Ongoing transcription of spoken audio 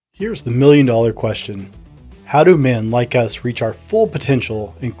Here's the million-dollar question. How do men like us reach our full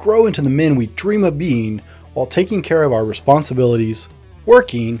potential and grow into the men we dream of being while taking care of our responsibilities,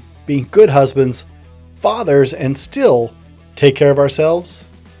 working, being good husbands, fathers, and still take care of ourselves?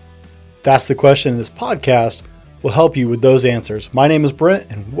 That's the question, and this podcast will help you with those answers. My name is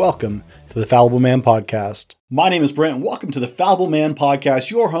Brent, and welcome to the Fallible Man Podcast. My name is Brent, and welcome to the Fallible Man Podcast,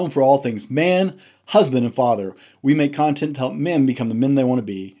 your home for all things man, husband, and father. We make content to help men become the men they want to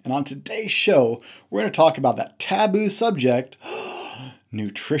be. And on today's show, we're going to talk about that taboo subject,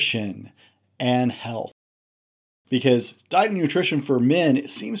 nutrition and health. Because diet and nutrition for men, it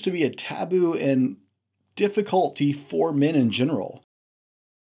seems to be a taboo and difficulty for men in general.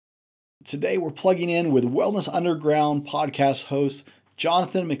 Today, we're plugging in with Wellness Underground podcast host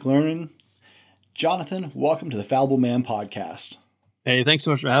Jonathan McLernan. Jonathan, welcome to the Fallible Man Podcast. Hey, thanks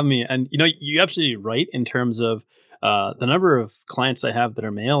so much for having me. And you're absolutely right in terms of the number of clients I have that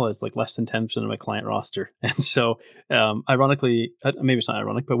are male is like less than 10% of my client roster. And so, ironically, maybe it's not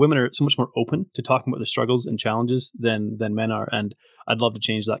ironic, but women are so much more open to talking about their struggles and challenges than men are. And I'd love to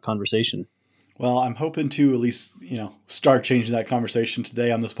change that conversation. Well, I'm hoping to at least, start changing that conversation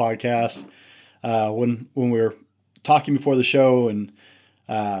today on this podcast. When we were talking before the show and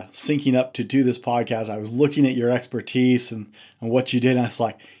syncing up to do this podcast, I was looking at your expertise and what you did, and I was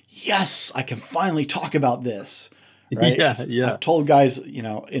like, yes, I can finally talk about this. Right? Yeah. I've told guys,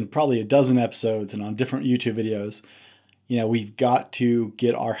 in probably a dozen episodes and on different YouTube videos, we've got to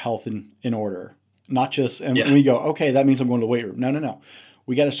get our health in order. Not just, and we go, okay, that means I'm going to the weight room. No.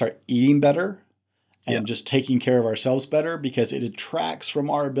 We got to start eating better and just taking care of ourselves better, because it detracts from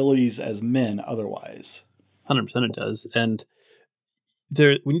our abilities as men otherwise. 100% it does. And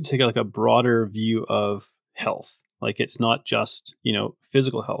we need to take a broader view of health. Like, it's not just,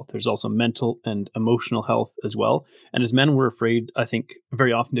 physical health. There's also mental and emotional health as well. And as men, we're afraid, I think,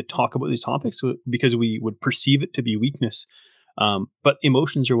 very often to talk about these topics because we would perceive it to be weakness. But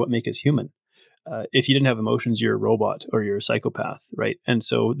emotions are what make us human. If you didn't have emotions, you're a robot or you're a psychopath, right? And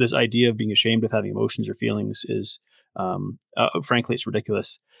so this idea of being ashamed of having emotions or feelings is, frankly, it's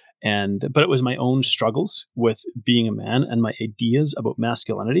ridiculous. But it was my own struggles with being a man and my ideas about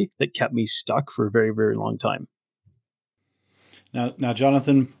masculinity that kept me stuck for a very, very long time. Now,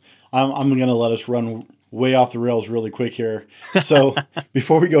 Jonathan, I'm going to let us run way off the rails really quick here. So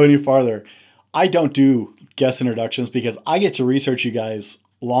before we go any farther, I don't do guest introductions because I get to research you guys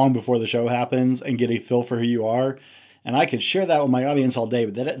long before the show happens and get a feel for who you are. And I could share that with my audience all day,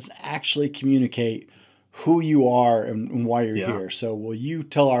 but that doesn't actually communicate who you are and why you're here. So will you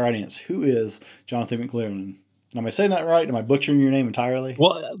tell our audience, who is Jonathan McLernan? Am I saying that right? Am I butchering your name entirely?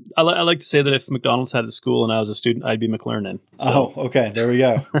 Well, I like to say that if McDonald's had a school and I was a student, I'd be McLernan. So okay. There we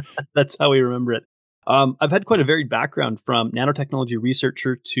go. That's how we remember it. I've had quite a varied background, from nanotechnology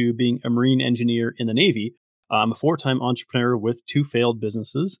researcher to being a marine engineer in the Navy. I'm a 4-time entrepreneur with 2 failed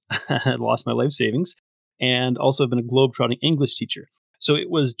businesses. I lost my life savings, and also been a globe-trotting English teacher. So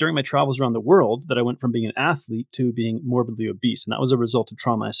it was during my travels around the world that I went from being an athlete to being morbidly obese. And that was a result of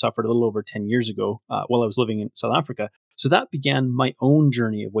trauma I suffered a little over 10 years ago while I was living in South Africa. So that began my own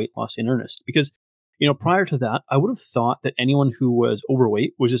journey of weight loss in earnest. Because, prior to that, I would have thought that anyone who was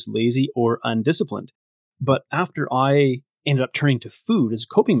overweight was just lazy or undisciplined. But after I ended up turning to food as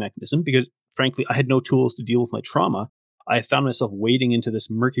a coping mechanism, because frankly, I had no tools to deal with my trauma, I found myself wading into this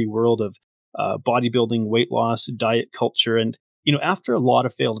murky world of bodybuilding, weight loss, diet culture. And, after a lot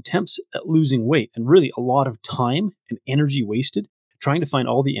of failed attempts at losing weight, and really a lot of time and energy wasted trying to find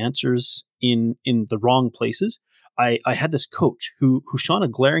all the answers in the wrong places, I had this coach who shone a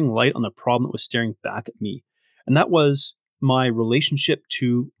glaring light on the problem that was staring back at me. And that was my relationship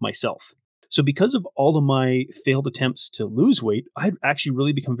to myself. So because of all of my failed attempts to lose weight, I had actually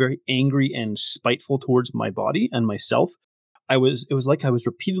really become very angry and spiteful towards my body and myself. It was like I was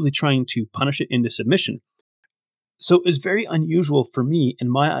repeatedly trying to punish it into submission. So it was very unusual for me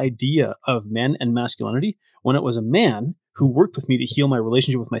and my idea of men and masculinity when it was a man who worked with me to heal my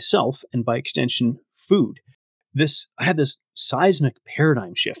relationship with myself and, by extension, food. I had this seismic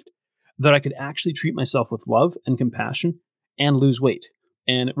paradigm shift that I could actually treat myself with love and compassion and lose weight.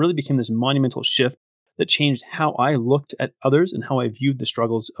 And it really became this monumental shift that changed how I looked at others and how I viewed the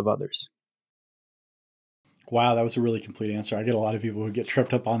struggles of others. Wow, that was a really complete answer. I get a lot of people who get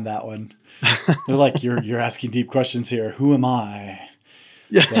tripped up on that one. They're like, you're asking deep questions here. Who am I?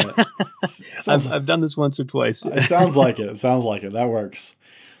 Yeah, I've done this once or twice. It sounds like it. That works.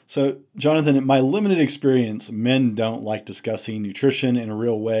 So, Jonathan, in my limited experience, men don't like discussing nutrition in a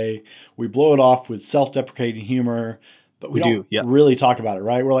real way. We blow it off with self-deprecating humor, but we don't really talk about it,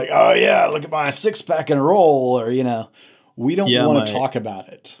 right? We're like, oh yeah, look at my 6-pack and a roll, or we don't want to talk about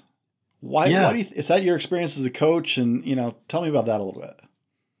it. Why Yeah. do you, is that your experience as a coach? And, tell me about that a little bit.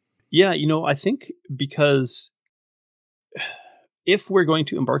 Yeah. I think because if we're going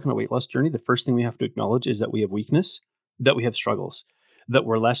to embark on a weight loss journey, the first thing we have to acknowledge is that we have weakness, that we have struggles, that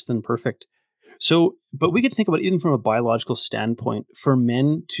we're less than perfect. So, but we could think about it even from a biological standpoint. For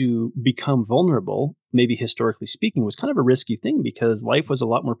men to become vulnerable, maybe historically speaking, was kind of a risky thing because life was a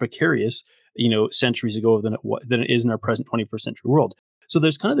lot more precarious, centuries ago than it is in our present 21st century world. So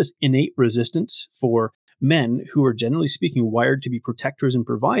there's kind of this innate resistance for men who are generally speaking wired to be protectors and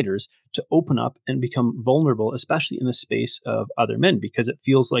providers to open up and become vulnerable, especially in the space of other men, because it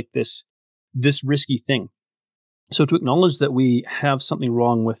feels like this risky thing. So to acknowledge that we have something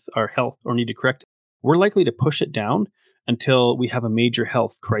wrong with our health or need to correct it, we're likely to push it down until we have a major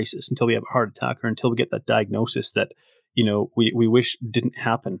health crisis, until we have a heart attack, or until we get that diagnosis that we wish didn't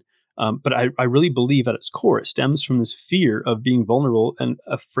happen. But I really believe at its core, it stems from this fear of being vulnerable and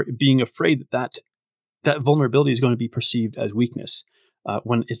being afraid that vulnerability is going to be perceived as weakness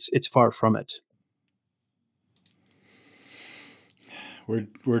when it's far from it.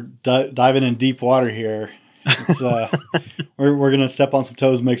 We're diving in deep water here. It's we're gonna step on some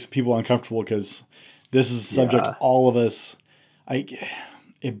toes, and make some people uncomfortable because this is a subject Yeah, all of us. I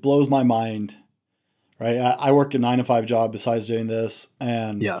It blows my mind. Right, I work a 9 to 5 job besides doing this,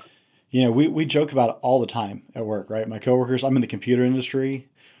 and yeah, we joke about it all the time at work. Right, my coworkers. I'm in the computer industry,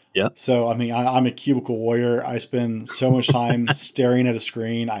 yeah, so I mean I'm a cubicle warrior. I spend so much time staring at a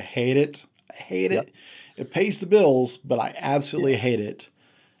screen. I hate it. I hate yeah, it. It pays the bills, but I yeah, absolutely hate it.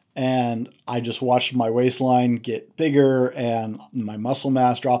 And I just watched my waistline get bigger and my muscle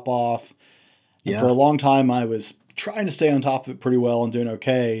mass drop off. And for yeah, a long time, I was trying to stay on top of it pretty well and doing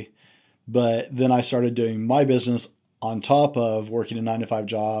okay. But then I started doing my business on top of working a 9 to 5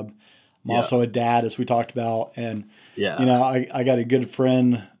 job. I'm yeah, also a dad, as we talked about. And, yeah, I got a good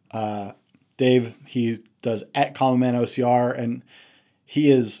friend, Dave. He does at Common Man OCR, and he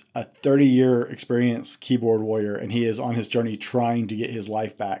is a 30-year experienced keyboard warrior, and he is on his journey trying to get his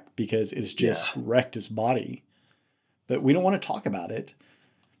life back because it's yeah, just wrecked his body. But we don't want to talk about it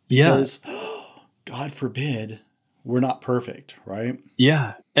yeah. because, God forbid, we're not perfect, right?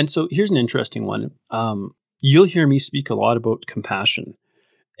 Yeah. And so here's an interesting one. You'll hear me speak a lot about compassion.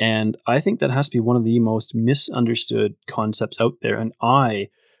 And I think that has to be one of the most misunderstood concepts out there. And I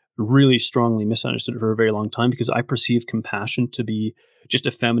really strongly misunderstood it for a very long time because I perceived compassion to be just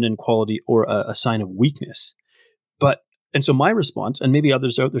a feminine quality or a sign of weakness. But and so my response, and maybe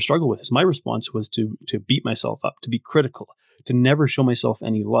others out there struggle with this, my response was to beat myself up, to be critical, to never show myself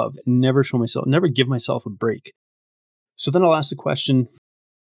any love, never give myself a break. So then I'll ask the question,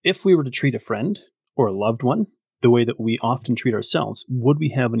 if we were to treat a friend or a loved one the way that we often treat ourselves, would we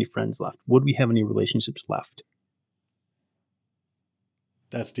have any friends left? Would we have any relationships left?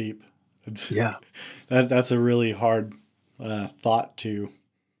 That's deep. That's, Yeah. that's a really hard thought to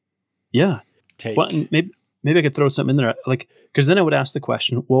Yeah. Well, take. and maybe I could throw something in there, like because then I would ask the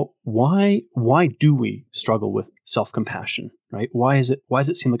question, well, why do we struggle with self compassion, right? Why does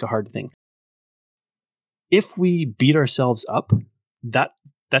it seem like a hard thing? If we beat ourselves up, that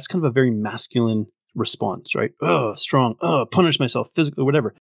that's kind of a very masculine response, right? Oh, strong. Oh, punish myself physically,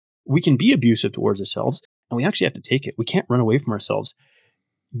 whatever. We can be abusive towards ourselves, and we actually have to take it. We can't run away from ourselves.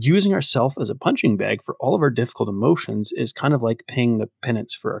 Using ourselves as a punching bag for all of our difficult emotions is kind of like paying the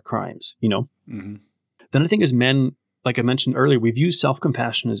penance for our crimes. Hmm. Then I think as men, like I mentioned earlier, we've used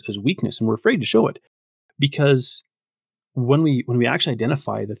self-compassion as weakness, and we're afraid to show it because when we actually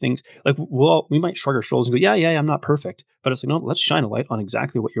identify the things, like we might shrug our shoulders and go, yeah, I'm not perfect, but it's like, no, let's shine a light on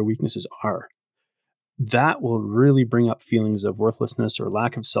exactly what your weaknesses are. That will really bring up feelings of worthlessness or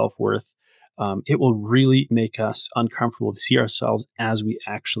lack of self-worth. It will really make us uncomfortable to see ourselves as we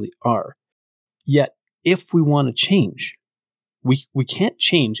actually are. Yet if we want to change, we can't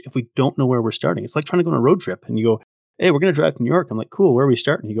change if we don't know where we're starting. It's like trying to go on a road trip and you go, hey, we're going to drive to New York. I'm like, cool, where are we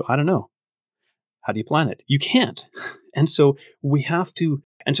starting? You go, I don't know. How do you plan it? You can't. And so we have to,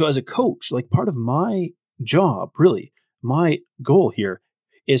 and so as a coach, like part of my job, really, my goal here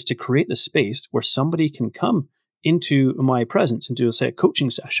is to create the space where somebody can come into my presence, into, say, a coaching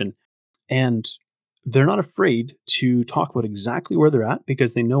session, and they're not afraid to talk about exactly where they're at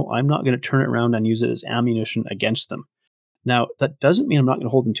because they know I'm not going to turn it around and use it as ammunition against them. Now, that doesn't mean I'm not going to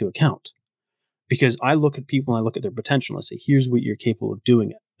hold them to account because I look at people and I look at their potential and I say, here's what you're capable of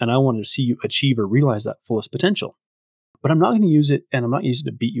doing it. And I want to see you achieve or realize that fullest potential. But I'm not going to use it and I'm not going to use it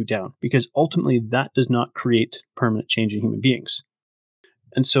to beat you down because ultimately that does not create permanent change in human beings.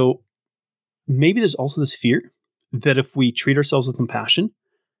 And so maybe there's also this fear that if we treat ourselves with compassion,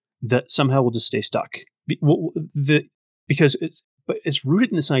 that somehow we'll just stay stuck. Because But it's rooted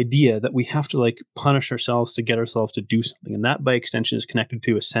in this idea that we have to like punish ourselves to get ourselves to do something. And that by extension is connected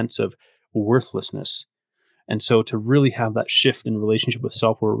to a sense of worthlessness. And so to really have that shift in relationship with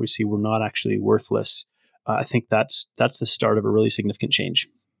self where we see we're not actually worthless, I think that's the start of a really significant change.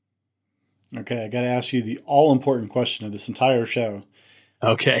 Okay, I got to ask you the all important question of this entire show.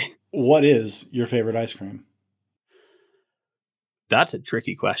 Okay. What is your favorite ice cream? That's a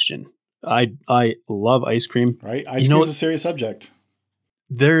tricky question. I love ice cream. Right? Ice You know, cream's a serious subject.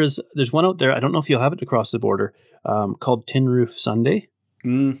 there's one out there. I don't know if you'll have it across the border, called Tin Roof Sundae.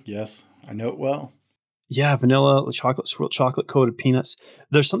 Yes, I know it well. Yeah, vanilla, chocolate, swirl, chocolate coated peanuts.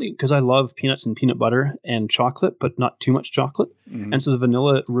 There's something because I love peanuts and peanut butter and chocolate, but not too much chocolate. Mhm. And so the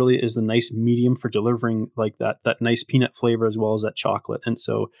vanilla really is the nice medium for delivering like that nice peanut flavor as well as that chocolate. And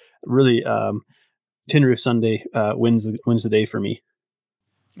so really, Tin Roof Sundae wins the day for me.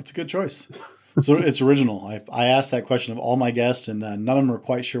 It's a good choice. So it's original. I asked that question of all my guests, and none of them are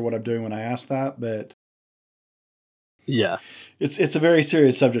quite sure what I'm doing when I ask that, but Yeah, it's a very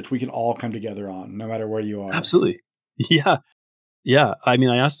serious subject we can all come together on, no matter where you are. absolutely. Yeah, yeah. I mean,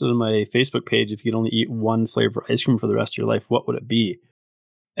 I asked it on my Facebook page if you could only eat one flavor of ice cream for the rest of your life, what would it be?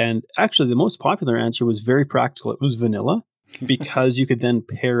 And actually, the most popular answer was very practical. It was vanilla because you could then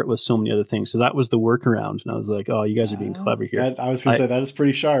pair it with so many other things. So that was the workaround. And I was like, oh, you guys are being clever here. I was going to say that is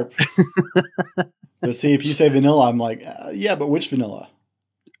pretty sharp. But see, if you say vanilla, I'm like, yeah, but which vanilla?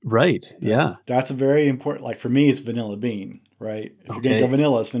 Right. Yeah. That's a very important, like for me, it's vanilla bean, right? If you're going to go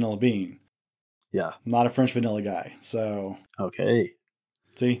vanilla, it's vanilla bean. Yeah. I'm not a French vanilla guy. So, okay.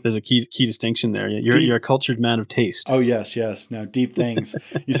 See? There's a key distinction there. You're a cultured man of taste. Oh, yes. Now, deep things.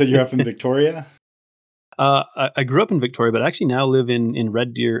 You said you're up in Victoria? I grew up in Victoria, but actually now live in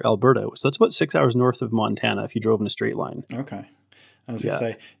Red Deer, Alberta. So that's about 6 hours north of Montana if you drove in a straight line. Okay. I was going to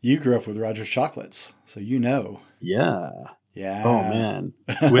say, you grew up with Rogers Chocolates, so you know. Yeah. Yeah. Oh, man.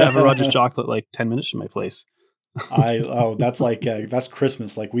 We have a Rogers Chocolate like 10 minutes from my place. That's like, that's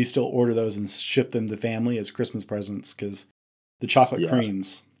Christmas. Like we still order those and ship them to family as Christmas presents because the chocolate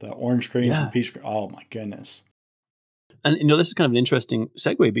creams, the orange creams and peach cream. Oh, my goodness. And, this is kind of an interesting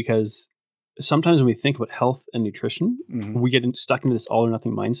segue because sometimes when we think about health and nutrition, we get stuck into this all or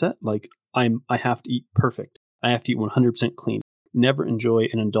nothing mindset. Like I have to eat perfect. I have to eat 100% clean. Never enjoy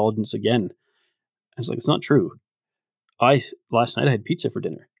an indulgence again. And it's like, it's not true. Last night I had pizza for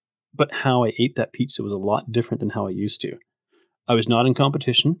dinner, but how I ate that pizza was a lot different than how I used to. I was not in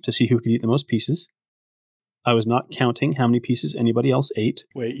competition to see who could eat the most pieces. I was not counting how many pieces anybody else ate.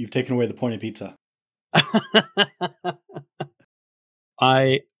 Wait, you've taken away the point of pizza.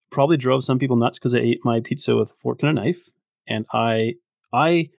 I probably drove some people nuts because I ate my pizza with a fork and a knife, and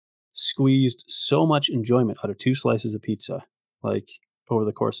I squeezed so much enjoyment out of 2 slices of pizza, like over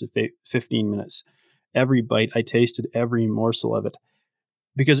the course of 15 minutes. Every bite, I tasted every morsel of it.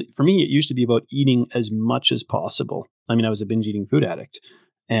 Because for me, it used to be about eating as much as possible. I mean, I was a binge eating food addict,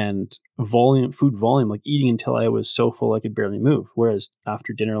 and food volume, like eating until I was so full I could barely move. Whereas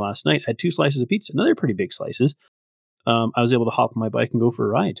after dinner last night, I had 2 slices of pizza. Now they're pretty big slices. I was able to hop on my bike and go for a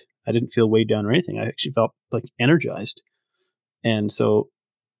ride. I didn't feel weighed down or anything. I actually felt like energized. And so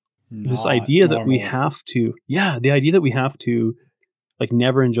this idea that we have to, the idea that we have to like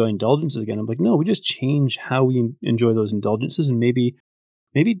never enjoy indulgences again. I'm like, no, we just change how we enjoy those indulgences and maybe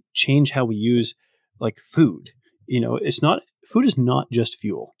change how we use like food. Food is not just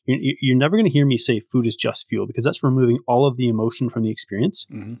fuel. You're never going to hear me say food is just fuel because that's removing all of the emotion from the experience.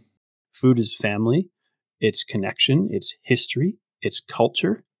 Mm-hmm. Food is family, it's connection, it's history, it's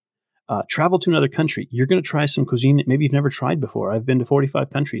culture. Travel to another country. You're going to try some cuisine that maybe you've never tried before. I've been to 45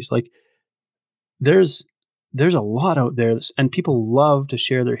 countries. Like there's a lot out there and people love to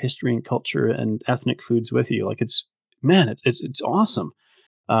share their history and culture and ethnic foods with you. Like it's awesome.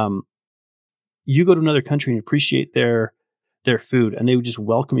 You go to another country and appreciate their food and they would just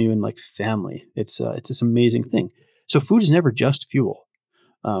welcome you in like family. It's this amazing thing. So food is never just fuel.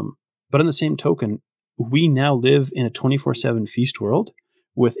 But on the same token, we now live in a 24/7 feast world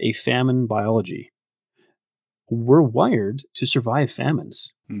with a famine biology. We're wired to survive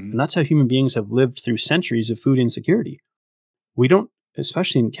famines. Mm-hmm. And that's how human beings have lived through centuries of food insecurity. We don't,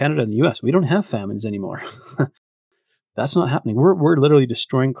 especially in Canada and the US, we don't have famines anymore. That's not happening. We're literally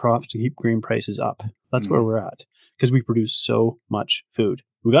destroying crops to keep grain prices up. That's where we're at because we produce so much food.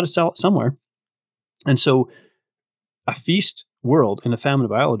 We got to sell it somewhere. And so a feast world in a famine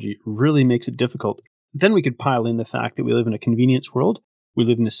biology really makes it difficult. Then we could pile in the fact that we live in a convenience world. We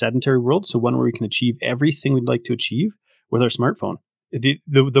live in a sedentary world, so one where we can achieve everything we'd like to achieve with our smartphone.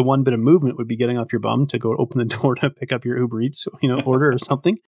 The one bit of movement would be getting off your bum to go open the door to pick up your Uber Eats, order or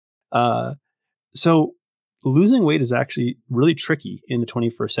something. So losing weight is actually really tricky in the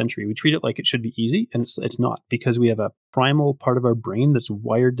 21st century. We treat it like it should be easy, and it's not, because we have a primal part of our brain that's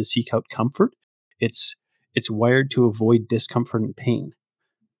wired to seek out comfort. It's wired to avoid discomfort and pain.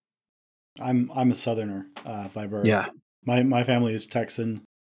 I'm a Southerner by birth. Yeah. My family is Texan,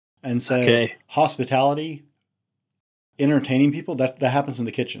 and so Okay. hospitality, entertaining people, that happens in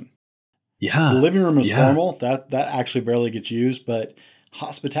the kitchen. The Yeah. living room is Yeah. formal. That actually barely gets used, but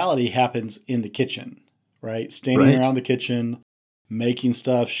hospitality happens in the kitchen, right? Standing Right. around the kitchen, making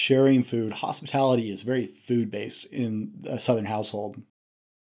stuff, sharing food. Hospitality is very food based in a Southern household.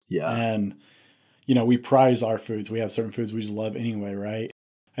 Yeah. And, we prize our foods. We have certain foods we just love anyway, right?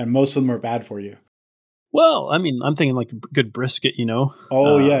 And most of them are bad for you. Well, I mean, I'm thinking like good brisket,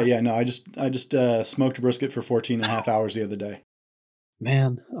 Oh yeah, yeah. No, I just smoked a brisket for 14 and a half hours the other day.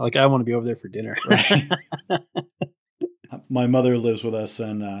 man, like I want to be over there for dinner. Right. My mother lives with us,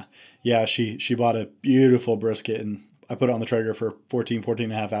 and yeah, she bought a beautiful brisket, and I put it on the Traeger for 14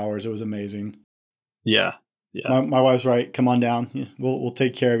 and a half hours. It was amazing. Yeah. Yeah. My wife's right. Come on down. Yeah, we'll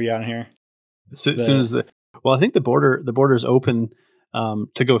take care of you out here. So, as soon The as well, I think the border's open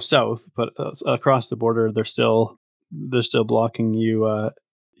to go south, but across the border, they're still blocking you.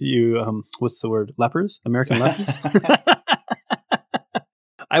 What's the word? Lepers, American lepers.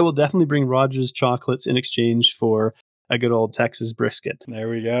 I will definitely bring Rogers chocolates in exchange for a good old Texas brisket. There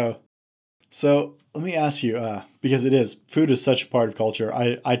we go. So let me ask you, because food is such a part of culture.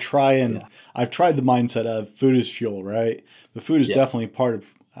 Yeah. I've tried the mindset of food is fuel, right? But food is Yeah. definitely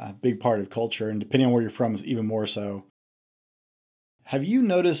a big part of culture, and depending on where you're from, is even more so. Have you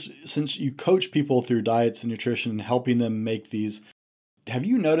noticed, since you coach people through diets and nutrition and helping them make these, have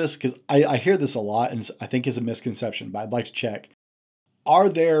you noticed, because I hear this a lot and I think it's a misconception, but I'd like to check. Are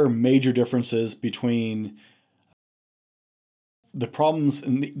there major differences between the problems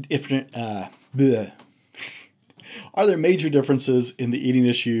in the different, bleh. Are there major differences in the eating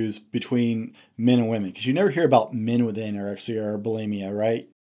issues between men and women? Because you never hear about men with anorexia or bulimia, right?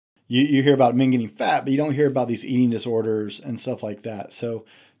 You hear about men getting fat, but you don't hear about these eating disorders and stuff like that. So,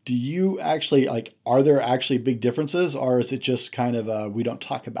 do you actually are there actually big differences, or is it just kind of we don't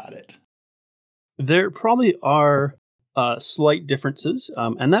talk about it? There probably are slight differences,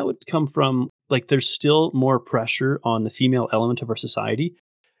 and that would come from like there's still more pressure on the female element of our society.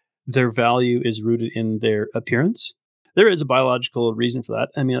 Their value is rooted in their appearance. There is a biological reason for that.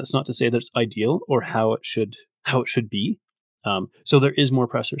 I mean, that's not to say that it's ideal or how it should be. So there is more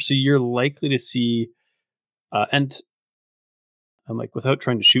pressure. So you're likely to see, and I'm like, without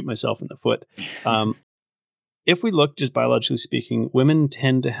trying to shoot myself in the foot, um, if we look just biologically speaking, women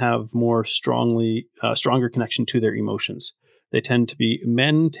tend to have stronger connection to their emotions.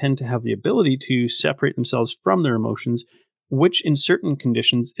 Men tend to have the ability to separate themselves from their emotions, which in certain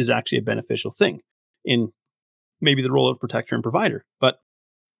conditions is actually a beneficial thing in maybe the role of protector and provider, but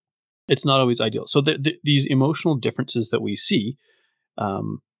it's not always ideal. So these emotional differences that we see,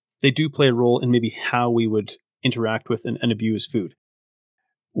 um, they do play a role in maybe how we would interact with and abuse food.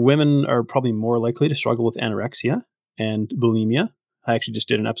 Women are probably more likely to struggle with anorexia and bulimia. I actually just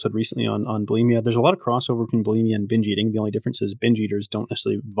did an episode recently on bulimia. There's a lot of crossover between bulimia and binge eating. The only difference is binge eaters don't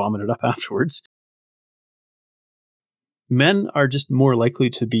necessarily vomit it up afterwards. Men are just more likely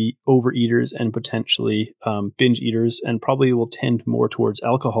to be overeaters and potentially binge eaters, and probably will tend more towards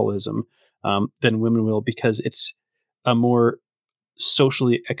alcoholism than women will, because it's a more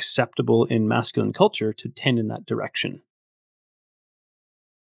socially acceptable in masculine culture to tend in that direction.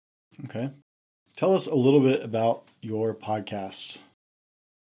 Okay. Tell us a little bit about your podcast.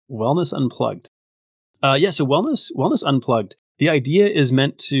 Wellness Unplugged. Yeah, so Wellness Unplugged. The idea is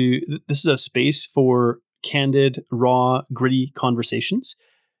meant to. This is a space for candid, raw, gritty conversations.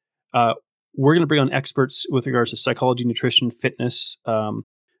 Uh, we're going to bring on experts with regards to psychology, nutrition, fitness,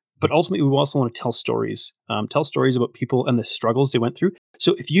 but ultimately, we also want to tell stories about people and the struggles they went through.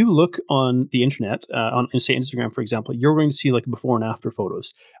 So if you look on the internet, on say Instagram, for example, you're going to see like before and after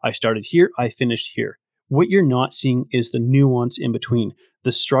photos. I started here, I finished here. What you're not seeing is the nuance in between,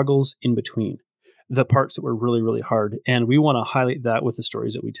 the struggles in between, the parts that were really, really hard. And we want to highlight that with the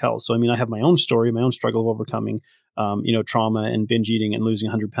stories that we tell. So, I mean, I have my own story, my own struggle of overcoming, trauma and binge eating and losing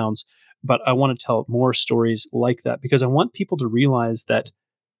 100 pounds. But I want to tell more stories like that, because I want people to realize that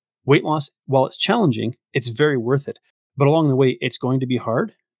weight loss, while it's challenging, it's very worth it. But along the way, it's going to be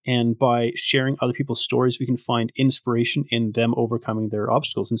hard. And by sharing other people's stories, we can find inspiration in them overcoming their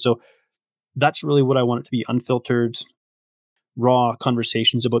obstacles. And so that's really what I want it to be: unfiltered, raw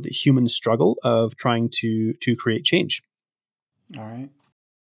conversations about the human struggle of trying to create change. All right.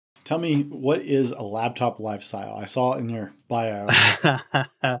 Tell me, what is a laptop lifestyle? I saw it in your bio.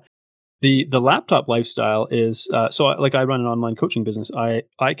 The laptop lifestyle is like I run an online coaching business.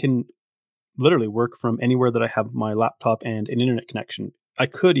 I can literally work from anywhere that I have my laptop and an internet connection. I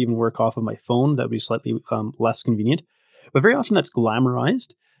could even work off of my phone. That would be slightly less convenient, but very often that's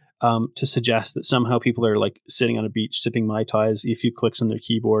glamorized to suggest that somehow people are like sitting on a beach sipping mai tais, a few clicks on their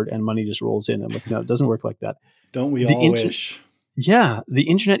keyboard, and money just rolls in. I'm like, no, it doesn't work like that. Don't we The all internet, wish? yeah, the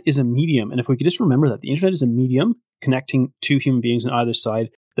internet is a medium, and if we could just remember that the internet is a medium connecting two human beings on either side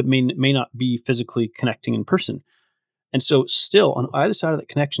that may not be physically connecting in person. And so, still, on either side of that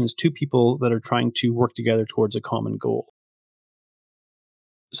connection is two people that are trying to work together towards a common goal.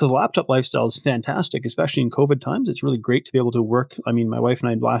 So, the laptop lifestyle is fantastic, especially in COVID times. It's really great to be able to work. I mean, my wife and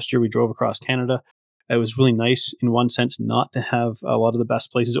I last year, we drove across Canada. It was really nice in one sense not to have a lot of the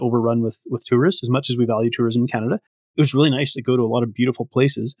best places overrun with tourists, as much as we value tourism in Canada. It was really nice to go to a lot of beautiful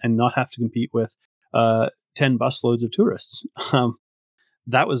places and not have to compete with 10 busloads of tourists.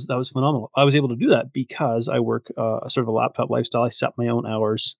 That was phenomenal. I was able to do that because I work sort of a laptop lifestyle. I set my own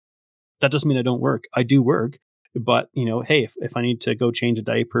hours. That doesn't mean I don't work. I do work, but hey, if I need to go change a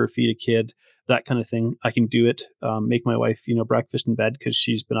diaper, feed a kid, that kind of thing, I can do it. Make my wife, breakfast in bed because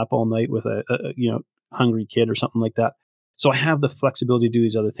she's been up all night with a hungry kid or something like that. So I have the flexibility to do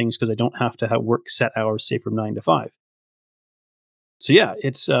these other things because I don't have to have work set hours, say from 9 to 5. So yeah,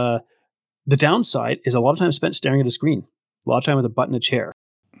 it's the downside is a lot of time spent staring at a screen, a lot of time with a butt in a chair.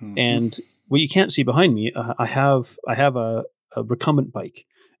 Mhm. And what you can't see behind me, I have a recumbent bike,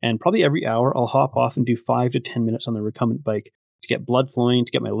 and probably every hour I'll hop off and do 5 to 10 minutes on the recumbent bike to get blood flowing,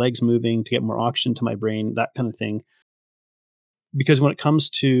 to get my legs moving, to get more oxygen to my brain, that kind of thing. Because when it comes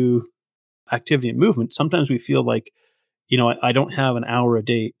to activity and movement, sometimes we feel like, I don't have an hour a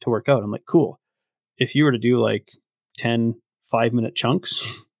day to work out. I'm like, cool. If you were to do like 10 5-minute chunks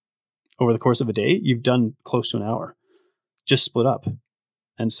over the course of a day, you've done close to an hour, just split up.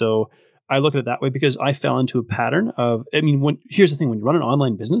 And so I look at it that way because I fell into a pattern of, here's the thing, when you run an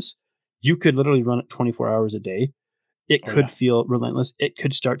online business, you could literally run it 24 hours a day. It Oh yeah. could feel relentless. It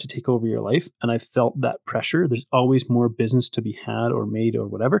could start to take over your life. And I felt that pressure. There's always more business to be had or made or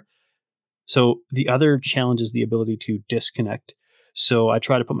whatever. So the other challenge is the ability to disconnect. So I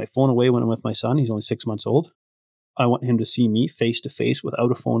try to put my phone away when I'm with my son. He's only 6 months old. I want him to see me face to face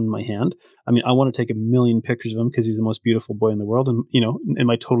without a phone in my hand. I want to take a million pictures of him because he's the most beautiful boy in the world, and in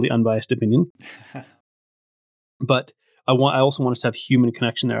my totally unbiased opinion. But I also want us to have human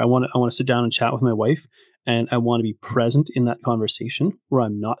connection there. I want to sit down and chat with my wife, and I want to be present in that conversation where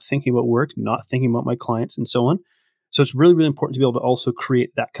I'm not thinking about work, not thinking about my clients, and so on. So it's really, really important to be able to also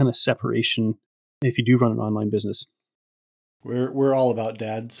create that kind of separation if you do run an online business. We're all about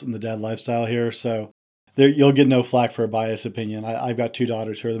dads and the dad lifestyle here, so there you'll get no flack for a biased opinion. I've got two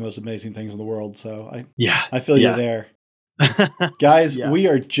daughters who are the most amazing things in the world, so Yeah, I feel you yeah, there. Guys, yeah. we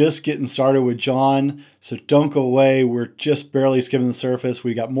are just getting started with John, so don't go away. We're just barely skimming the surface.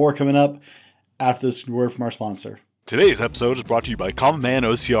 We got more coming up after this word from our sponsor. Today's episode is brought to you by Common Man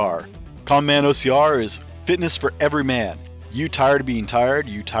OCR. Common Man OCR is fitness for every man. You tired of being tired?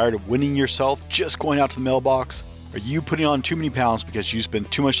 You tired of winning yourself just going out to the mailbox? Are you putting on too many pounds because you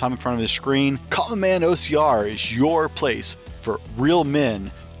spend too much time in front of the screen? Common Man OCR is your place for real men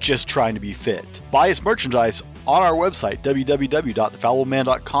just trying to be fit. Buy his merchandise on our website,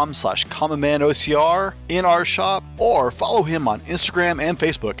 www.thefallowman.com/commonmanocr, in our shop, or follow him on Instagram and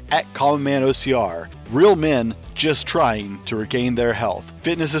Facebook at commonmanocr. Real men just trying to regain their health.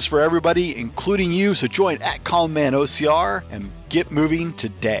 Fitness is for everybody, including you, so join at commonmanocr and get moving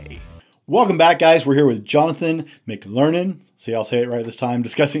today. Welcome back, guys. We're here with Jonathan McLernan. See, I'll say it right this time,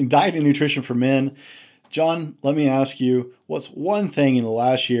 discussing diet and nutrition for men. John, let me ask you, what's one thing in the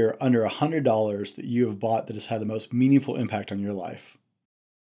last year under $100 that you have bought that has had the most meaningful impact on your life?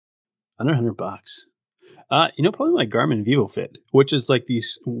 Under $100. Probably my Garmin VivoFit, which is like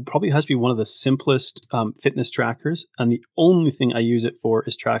probably has to be one of the simplest fitness trackers. And the only thing I use it for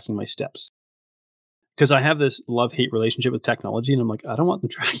is tracking my steps. Because I have this love-hate relationship with technology, and I'm like, I don't want them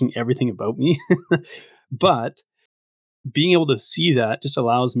tracking everything about me. But being able to see that just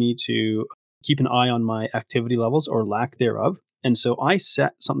allows me to keep an eye on my activity levels or lack thereof. And so I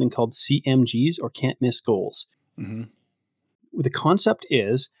set something called CMGs, or can't miss goals. Mm-hmm. The concept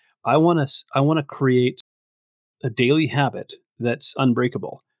is I want to create a daily habit that's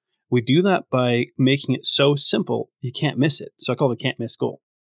unbreakable. We do that by making it so simple you can't miss it. So I call it a can't miss goal.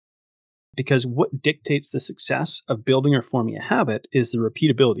 Because what dictates the success of building or forming a habit is the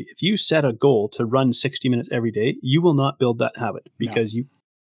repeatability. If you set a goal to run 60 minutes every day, you will not build that habit because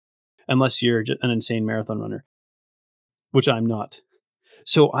unless you're an insane marathon runner, which I'm not.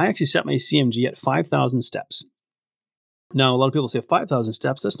 So I actually set my CMG at 5,000 steps. Now, a lot of people say 5,000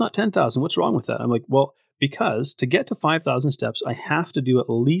 steps. That's not 10,000. What's wrong with that? I'm like, well, because to get to 5,000 steps, I have to do at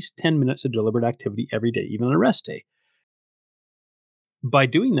least 10 minutes of deliberate activity every day, even on a rest day. By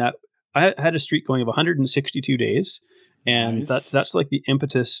doing that, I had a streak going of 162 days. And Nice. that's like the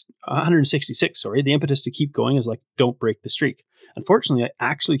impetus, 166, sorry. The impetus to keep going is like, don't break the streak. Unfortunately, I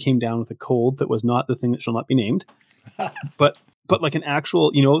actually came down with a cold that was not the thing that shall not be named. But like an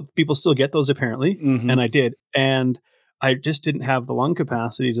actual, people still get those apparently, Mm-hmm. and I did. And I just didn't have the lung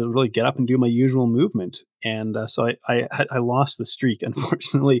capacity to really get up and do my usual movement. And so I lost the streak,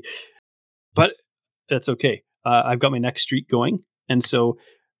 unfortunately. But that's okay. I've got my next streak going. And so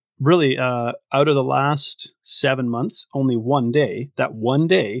really, out of the last 7 months, only that one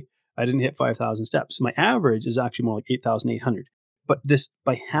day, I didn't hit 5,000 steps. My average is actually more like 8,800. But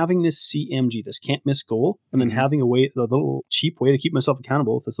by having this CMG, this can't miss goal, and then Mm-hmm. having a little cheap way to keep myself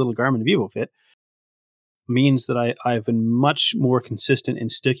accountable with this little Garmin VivoFit, means that I've been much more consistent in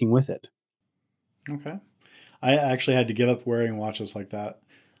sticking with it. Okay. I actually had to give up wearing watches like that.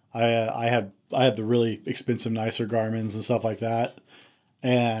 I had the really expensive, nicer Garmin's and stuff like that,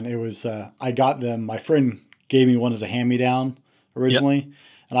 and it was I got them. My friend gave me one as a hand-me-down Yep. originally,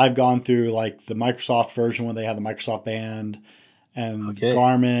 and I've gone through like the Microsoft version when they had the Microsoft Band, and Okay.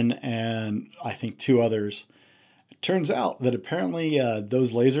 Garmin, and I think two others. It turns out that apparently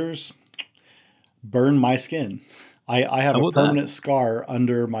those lasers burn my skin. I have How a about that? permanent scar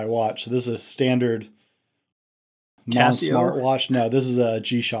under my watch. So this is a standard Casio. non-smartwatch. No, this is a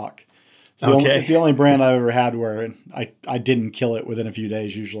G-Shock. It's Okay. the only brand I've ever had where I didn't kill it within a few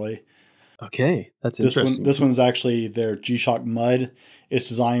days usually. Okay. That's This one interesting. this one's actually their G-Shock Mud. It's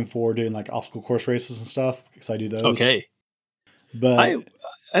designed for doing like obstacle course races and stuff because I do those. Okay. But I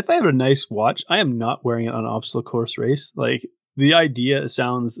If I have a nice watch, I am not wearing it on an obstacle course race. Like, the idea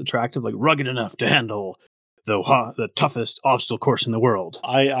sounds attractive, like rugged enough to handle the toughest obstacle course in the world.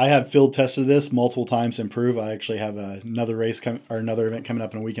 I have field tested this multiple times to improve. I actually have another another event coming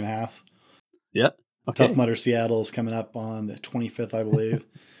up in a week and a half. Yeah. Tough Okay. Mudder Seattle is coming up on the 25th, I believe.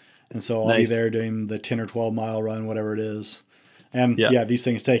 And so I'll be Nice. there doing the 10 or 12 mile run, whatever it is. And Yeah. yeah, these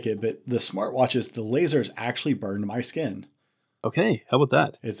things take it. But the smartwatches, the lasers actually burned my skin. Okay. How about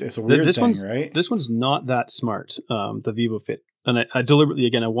that? It's a weird thing, right? This one's not that smart. The VivoFit, and I deliberately,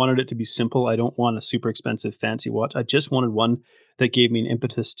 again, I wanted it to be simple. I don't want a super expensive fancy watch. I just wanted one that gave me an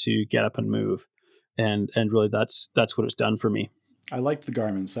impetus to get up and move, and really that's what it's done for me. I like the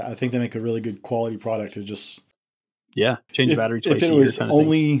Garmin's. I think they make a really good quality product. It just Yeah, change battery if twice it a year, was kind of thing.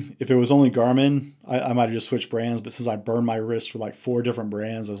 only Garmin, I might have just switched brands. But since I burned my wrist with like 4 different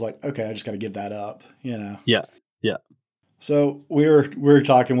brands, I was like, okay, I just got to give that up, you know. Yeah, yeah, So we were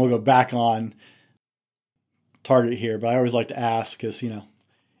talking. We'll go back on target here, but I always like to ask because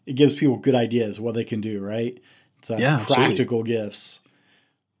it gives people good ideas what they can do. Right? It's yeah, absolutely. practical gifts.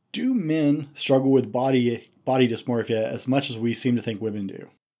 Do men struggle with body dysmorphia as much as we seem to think women do?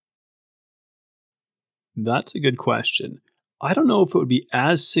 That's a good question. I don't know if it would be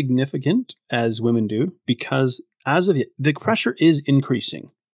as significant as women do, because as of yet, the pressure is increasing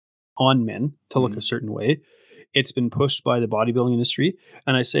on men to look a Mm, certain way. It's been pushed by the bodybuilding industry.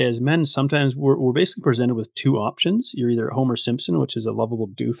 And I say, as men, sometimes we're basically presented with two options. You're either Homer Simpson, which is a lovable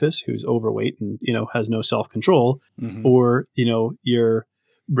doofus who's overweight and, has no self control, hmm or, you're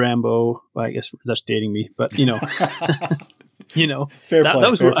Rambo. Well, I guess that's dating me, but, you know, Fair that play,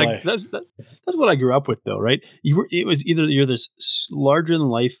 was fair what play. that's what I grew up with, though, right? It was either you're this larger than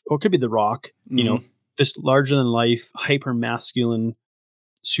life, or it could be The Rock, hmm this larger than life, hyper masculine,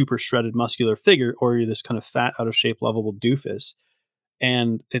 super shredded muscular figure, or you're this kind of fat, out of shape, lovable doofus.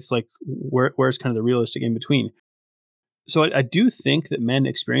 And it's like, where's kind of the realistic in between? So I do think that men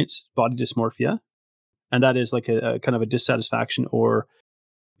experience body dysmorphia, and that is like a kind of a dissatisfaction, or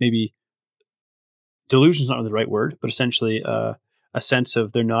maybe delusion is not really the right word, but essentially a sense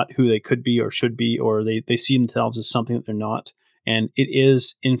of they're not who they could be or should be, or they see themselves as something that they're not. And it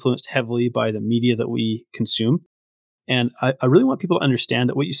is influenced heavily by the media that we consume. And I really want people to understand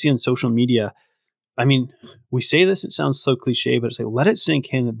that what you see on social media, I mean, we say this, it sounds so cliche, but it's like, let it sink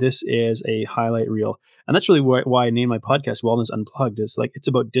in that this is a highlight reel. And that's really why I named my podcast Wellness Unplugged. Is like, it's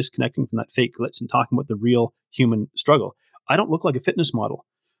about disconnecting from that fake glitz and talking about the real human struggle. I don't look like a fitness model.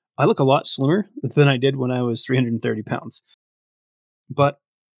 I look a lot slimmer than I did when I was 330 pounds. But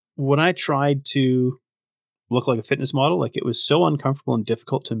when I tried to look like a fitness model, like, it was so uncomfortable and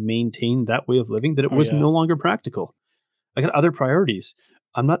difficult to maintain that way of living that it Oh was yeah. no longer practical. I got other priorities.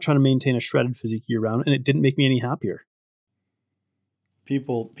 I'm not trying to maintain a shredded physique year round, and it didn't make me any happier.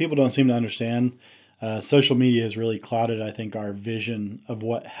 People don't seem to understand. Social media has really clouded, I think, our vision of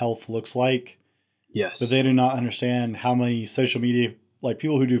what health looks like. but Yes. they do not understand how many social media, like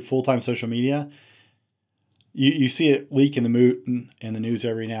people who do full-time social media, you see it leak in the news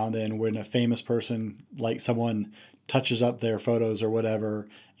every now and then when a famous person, like someone touches up their photos or whatever,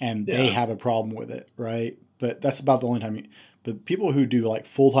 and they Yeah. have a problem with it, right? But that's about the only time. But people who do like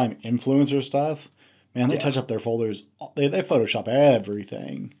full-time influencer stuff, man, they Yeah. touch up their folders. They Photoshop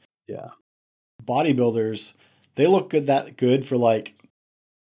everything. Yeah. Bodybuilders, they look good for like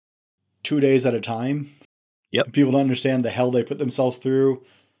 2 days at a time. Yep. And people don't understand the hell they put themselves through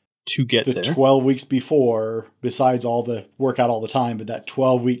To get the there. 12 weeks before, besides all the workout all the time, but that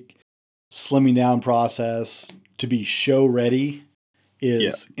 12-week slimming down process to be show ready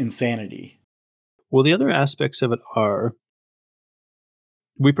is insanity. Well, the other aspects of it are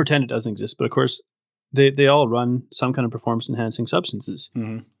we pretend it doesn't exist, but of course, they all run some kind of performance enhancing substances.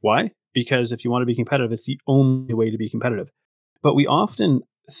 Mm-hmm. Why? Because if you want to be competitive, it's the only way to be competitive. But we often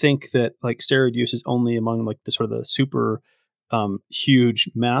think that like steroid use is only among like the sort of the super huge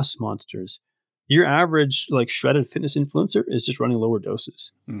mass monsters. Your average like shredded fitness influencer is just running lower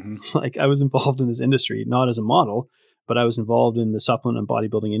doses. Mm-hmm. Like I was involved in this industry, not as a model, but I was involved in the supplement and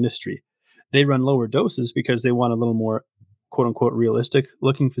bodybuilding industry. They run lower doses because they want a little more quote unquote realistic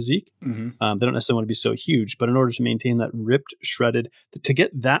looking physique. Mm-hmm. They don't necessarily want to be so huge, but in order to maintain that ripped, shredded, to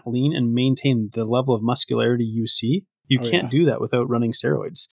get that lean and maintain the level of muscularity you see, you Oh, can't yeah. do that without running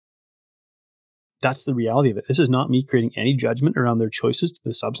steroids. That's the reality of it. This is not me creating any judgment around their choices to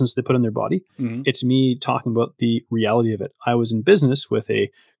the substance they put in their body. Mm-hmm. It's me talking about the reality of it. I was in business with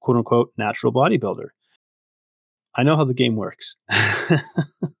a quote unquote natural bodybuilder. I know how the game works.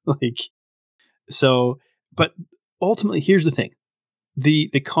 Like, so, but ultimately, here's the thing. The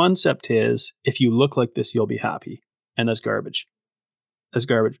concept is if you look like this, you'll be happy. And that's garbage. That's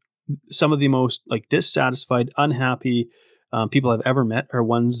garbage. Some of the most like dissatisfied, unhappy people I've ever met are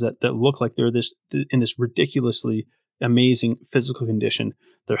ones that look like they're in this ridiculously amazing physical condition.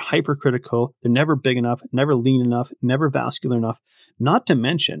 They're hypercritical. They're never big enough, never lean enough, never vascular enough. Not to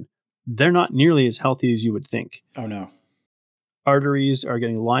mention, they're not nearly as healthy as you would think. Oh, no. Arteries are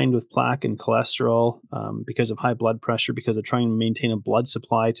getting lined with plaque and cholesterol because of high blood pressure, because they're trying to maintain a blood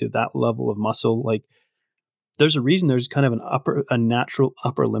supply to that level of muscle. Like, there's a reason there's kind of a natural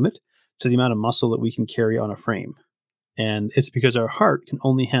upper limit to the amount of muscle that we can carry on a frame. And it's because our heart can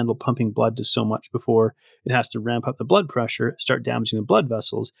only handle pumping blood to so much before it has to ramp up the blood pressure, start damaging the blood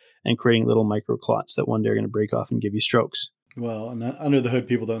vessels, and creating little microclots that one day are going to break off and give you strokes. Well, and under the hood,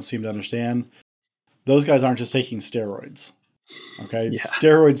 people don't seem to understand. Those guys aren't just taking steroids. Okay. Yeah.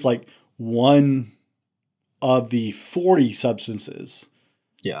 Steroids like one of the 40 substances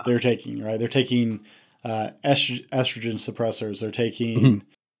Yeah. they're taking, right? They're taking estrogen suppressors. They're taking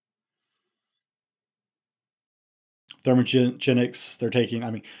thermogenics. They're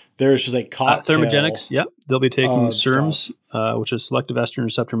taking, there's just a cocktail. Thermogenics, yep. They'll be taking of SERMs, which is selective estrogen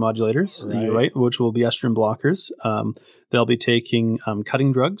receptor modulators, Right. you're right, which will be estrogen blockers. They'll be taking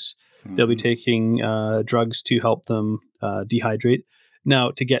cutting drugs. They'll be taking drugs to help them dehydrate.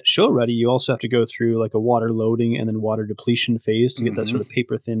 Now, to get show ready, you also have to go through like a water loading and then water depletion phase to get that sort of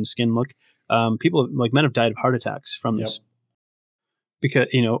paper thin skin look. People like men have died of heart attacks from this because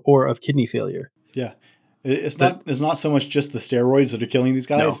or of kidney failure. Yeah. It's not so much just the steroids that are killing these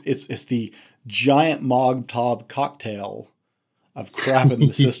guys. No. It's the giant Molotov cocktail of crap in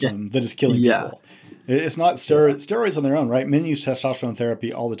the system that is killing people. It's not steroids on their own, right? Men use testosterone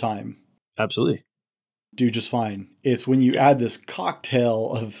therapy all the time. Absolutely. Do just fine. It's when you add this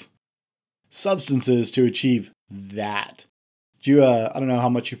cocktail of substances to achieve that. Do you, I don't know how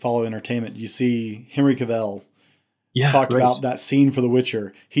much you follow entertainment. You see Henry Cavill talked about that scene for The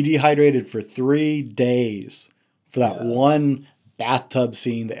Witcher. He dehydrated for 3 days for that one bathtub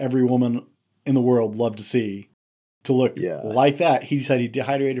scene that every woman in the world loved to see. To look like that, he said he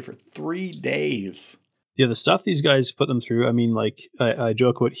dehydrated for 3 days. Yeah, the stuff these guys put them through. I mean, like I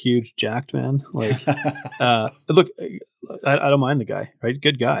joke about huge jacked man. Like, look, I don't mind the guy, right?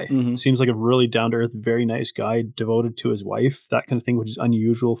 Good guy. Seems like a really down to earth, very nice guy, devoted to his wife, that kind of thing, which is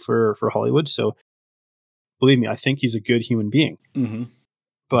unusual for Hollywood. So, believe me, I think he's a good human being.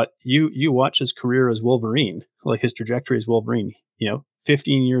 But you watch his career as Wolverine, like his trajectory as Wolverine.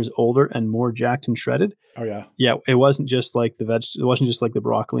 15 years older and more jacked and shredded. Oh yeah. Yeah, it wasn't just like it wasn't just like the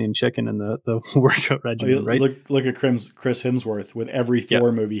broccoli and chicken and the workout regimen, right? Look at Chris Hemsworth. With every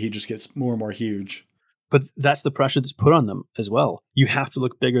Thor movie, he just gets more and more huge. But that's the pressure that's put on them as well. You have to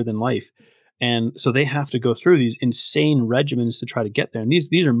look bigger than life. And so they have to go through these insane regimens to try to get there. And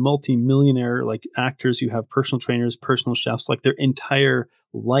these are multi-millionaire like actors who have personal trainers, personal chefs, like their entire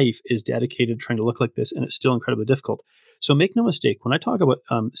life is dedicated to trying to look like this, and it's still incredibly difficult. So make no mistake, when I talk about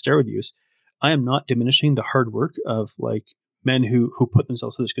steroid use, I am not diminishing the hard work of like men who put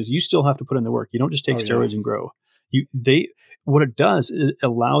themselves through this, because you still have to put in the work. You don't just take Oh, yeah. steroids and grow. What it does, it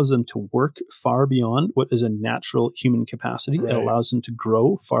allows them to work far beyond what is a natural human capacity. It Right. allows them to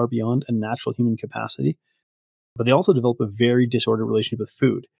grow far beyond a natural human capacity. But they also develop a very disordered relationship with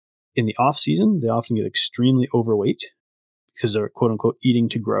food. In the off season, they often get extremely overweight because they're quote unquote eating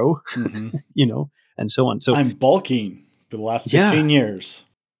to grow, Mhm. and so on. So I'm bulking for the last yeah, 15 years.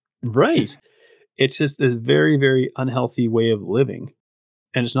 right. It's just this very, very unhealthy way of living,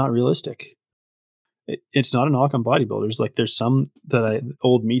 and it's not realistic. It's not a knock on bodybuilders. Like there's some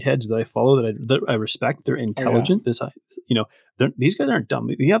old meatheads that I follow that I respect. They're Oh, yeah. intelligent. These guys aren't dumb.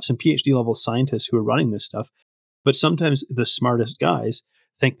 We have some PhD level scientists who are running this stuff, but sometimes the smartest guys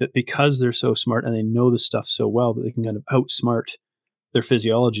think that because they're so smart and they know the stuff so well that they can kind of outsmart their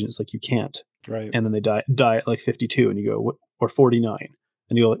physiology. And it's like, you can't. Right. And then they die at like 52 and you go, what, or 49.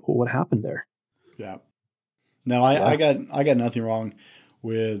 And you go like, well, what happened there? Yeah. No, I got nothing wrong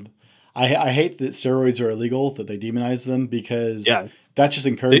with. I hate that steroids are illegal, that they demonize them, because Yeah. that just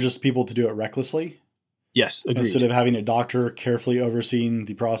encourages people to do it recklessly Yes. Agreed. instead of having a doctor carefully overseeing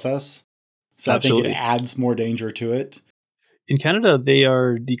the process. So Absolutely. I think it adds more danger to it. In Canada, they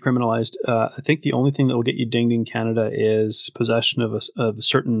are decriminalized. I think the only thing that will get you dinged in Canada is possession of a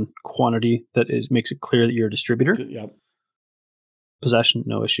certain quantity that makes it clear that you're a distributor. Yep. Possession,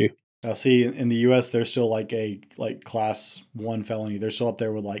 no issue. Now, see, in the U.S., they're still like class 1 felony. They're still up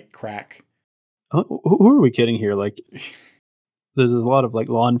there with like crack. Who are we kidding here? Like, there's a lot of like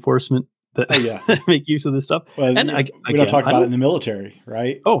law enforcement that Oh, yeah. make use of this stuff. Well, And we don't talk about it in the military,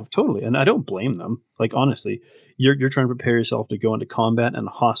 right? Oh, totally. And I don't blame them. Like, honestly, you're trying to prepare yourself to go into combat and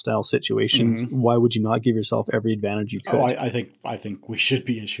hostile situations. Mhm. Why would you not give yourself every advantage you could? Oh, I think we should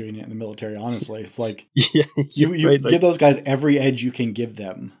be issuing it in the military. Honestly, it's like yeah, you right, give those guys every edge you can give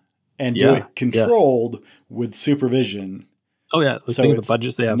them, and do Yeah, it controlled with supervision, oh yeah. Like, so think of it's the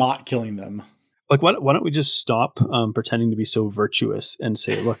budgets they have. not killing them. Like, why don't we just stop pretending to be so virtuous and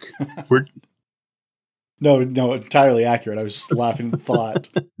say, look, we're No, entirely accurate. I was just laughing at the thought.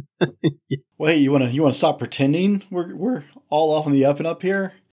 Well, hey, you wanna stop pretending we're all off on the up and up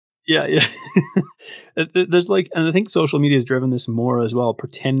here? yeah. There's like, and I think social media has driven this more as well,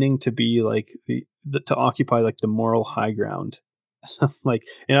 pretending to be like to occupy like the moral high ground. Like,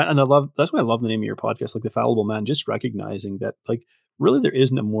 and I love, that's why I love the name of your podcast, like The Fallible Man, just recognizing that like really there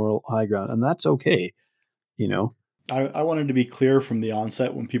isn't a moral high ground, and that's okay. I wanted to be clear from the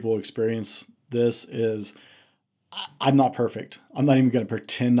onset when people experience this is I'm not perfect. I'm not even going to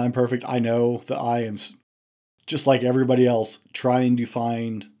pretend I'm perfect. I know that I am just like everybody else, trying to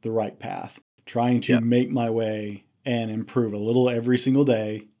find the right path, trying to make my way and improve a little every single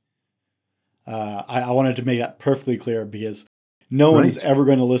day. I wanted to make that perfectly clear, because no one is ever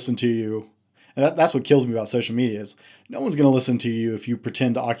going to listen to you. And that's what kills me about social media is no one's going to listen to you if you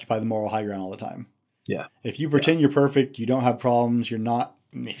pretend to occupy the moral high ground all the time. Yeah. If you pretend you're perfect, you don't have problems, you're not,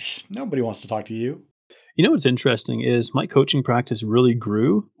 nobody wants to talk to you. You know what's interesting is my coaching practice really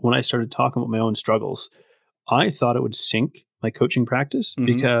grew when I started talking about my own struggles. I thought it would sink my coaching practice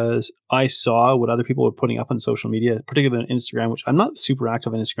because I saw what other people were putting up on social media, particularly on Instagram, which I'm not super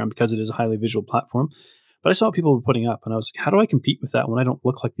active on Instagram because it is a highly visual platform. But I saw what people were putting up, and I was like, how do I compete with that when I don't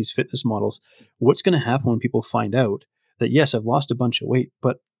look like these fitness models? What's going to happen when people find out that, yes, I've lost a bunch of weight,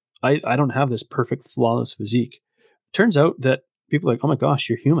 but I don't have this perfect, flawless physique? Turns out that people are like, oh my gosh,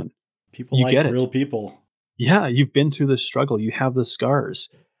 you're human. People You like get it. real people. Yeah, you've been through this struggle. You have the scars.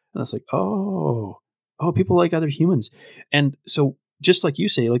 And it's like, oh, people like other humans. And so just like you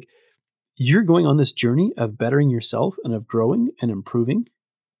say, like you're going on this journey of bettering yourself and of growing and improving,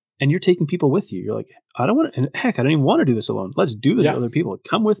 and you're taking people with you. You're like, I don't want to, and heck, I don't even want to do this alone. Let's do this with other people.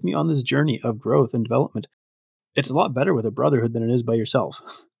 Come with me on this journey of growth and development. It's a lot better with a brotherhood than it is by yourself.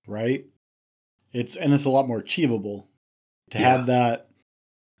 Right? It's a lot more achievable to have that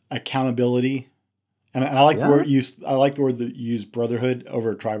accountability. And I like the word that you use brotherhood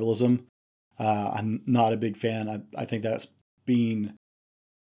over tribalism. I'm not a big fan. I think that's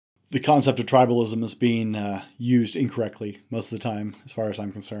the concept of tribalism is being used incorrectly most of the time, as far as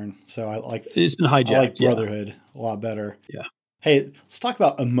I'm concerned. So It's been hijacked. I like brotherhood a lot better. Yeah. Hey, let's talk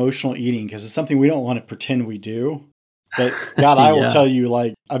about emotional eating, because it's something we don't want to pretend we do. But God, I will tell you,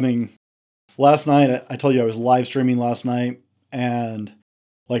 last night, I told you I was live streaming last night, and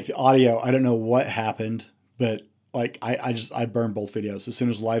like the audio, I don't know what happened, but like I burned both videos. As soon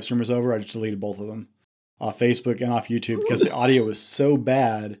as the live stream was over, I just deleted both of them off Facebook and off YouTube, because the audio was so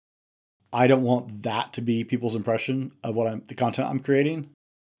bad. I don't want that to be people's impression of the content I'm creating.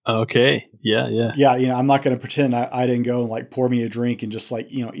 Okay. Yeah. Yeah. Yeah, I'm not going to pretend I didn't go and like pour me a drink and just like,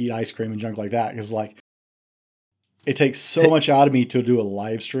 eat ice cream and junk like that. Cause like it takes so Hey, much out of me to do a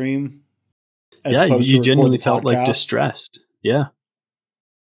live stream as yeah. opposed to You record genuinely the felt like podcast. distressed. Yeah.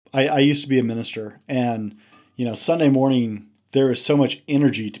 I used to be a minister, and Sunday morning there is so much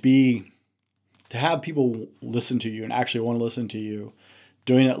energy to have people listen to you and actually want to listen to you.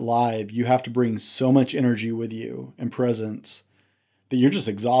 Doing it live, you have to bring so much energy with you and presence that you're just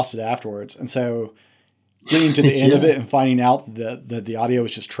exhausted afterwards. And so getting to the end of Yeah. it and finding out that the audio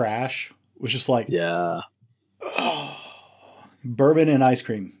was just trash was just like, Yeah. oh, bourbon and ice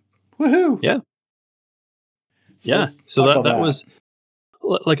cream. Woohoo. Yeah. So Yeah. let's So talk that about that that. was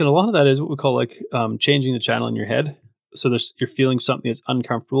like, and a lot of that is what we call like changing the channel in your head. So you're feeling something that's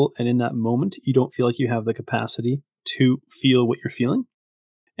uncomfortable, and in that moment, you don't feel like you have the capacity to feel what you're feeling,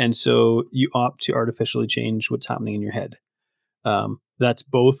 and so you opt to artificially change what's happening in your head. That's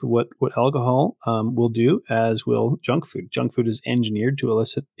both what alcohol will do, as will junk food. Junk food is engineered to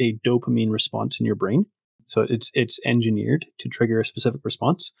elicit a dopamine response in your brain, so it's engineered to trigger a specific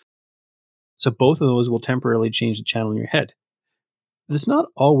response. So both of those will temporarily change the channel in your head. That's not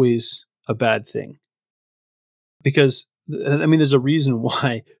always a bad thing, because I mean, there's a reason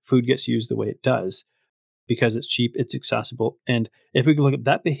why food gets used the way it does, because it's cheap, it's accessible, and if we look at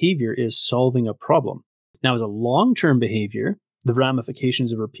that, behavior is solving a problem. Now, as a long-term behavior, the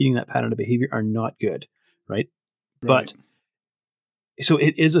ramifications of repeating that pattern of behavior are not good, right? Right. But so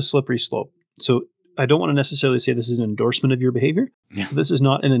it is a slippery slope. So I don't want to necessarily say this is an endorsement of your behavior. Yeah. This is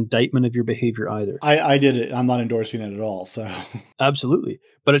not an indictment of your behavior either. I did it. I'm not endorsing it at all. So Absolutely.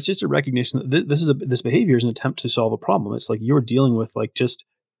 But it's just a recognition that this behavior is an attempt to solve a problem. It's like you're dealing with like just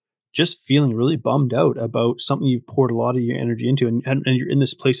feeling really bummed out about something you've poured a lot of your energy into, and you're in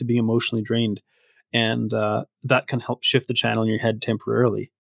this place of being emotionally drained, and that can help shift the channel in your head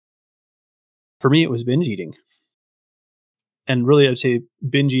temporarily. For me, it was binge eating, and really, I'd say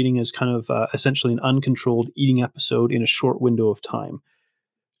binge eating is kind of essentially an uncontrolled eating episode in a short window of time.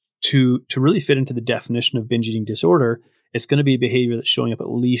 To really fit into the definition of binge eating disorder, it's going to be a behavior that's showing up at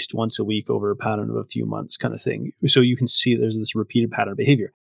least once a week over a pattern of a few months, kind of thing. So you can see there's this repeated pattern of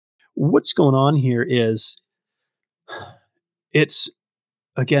behavior. What's going on here is it's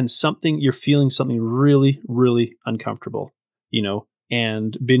again something you're feeling something really really uncomfortable,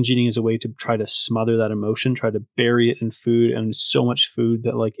 and binge eating is a way to try to smother that emotion, try to bury it in food, and so much food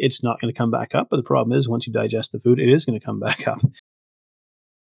that like it's not going to come back up. But the problem is once you digest the food, it is going to come back up.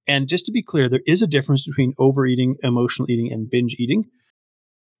 And just to be clear, there is a difference between overeating, emotional eating, and binge eating.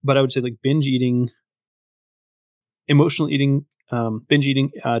 But I would say like binge eating, emotional eating, binge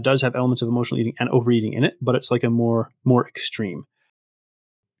eating does have elements of emotional eating and overeating in it, but it's like a more extreme.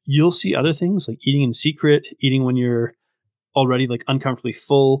 You'll see other things like eating in secret, eating when you're already like uncomfortably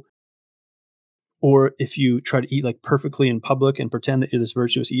full, or if you try to eat like perfectly in public and pretend that you're this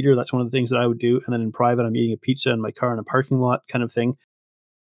virtuous eater. That's one of the things that I would do. And then in private, I'm eating a pizza in my car in a parking lot, kind of thing.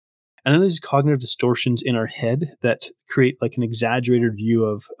 And then there's cognitive distortions in our head that create like an exaggerated view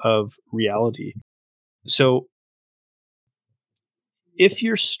of reality. So if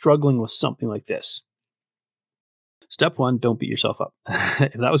you're struggling with something like this, step one, don't beat yourself up.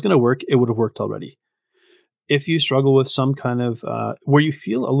 If that was going to work, it would have worked already. If you struggle with some kind of where you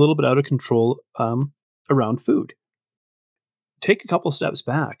feel a little bit out of control around food, take a couple steps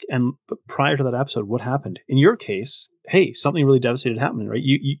back and prior to that episode, what happened? In your case, hey, something really devastating happened, right?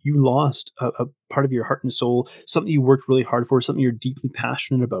 You lost a part of your heart and soul, something you worked really hard for, something you're deeply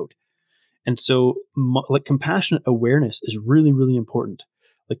passionate about. And so, like, compassionate awareness is really, really important.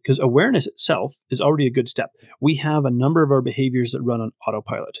 Like, because awareness itself is already a good step. We have a number of our behaviors that run on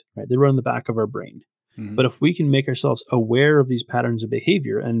autopilot, right? They run in the back of our brain. Mhm. But if we can make ourselves aware of these patterns of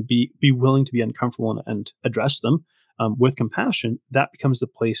behavior and be willing to be uncomfortable and address them with compassion, that becomes the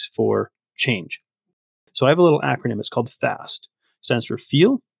place for change. So I have a little acronym. It's called FAST. Stands for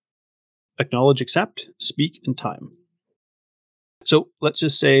feel, acknowledge, accept, speak, and time. So let's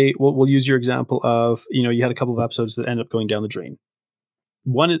just say we'll use your example of, you had a couple of episodes that end up going down the drain.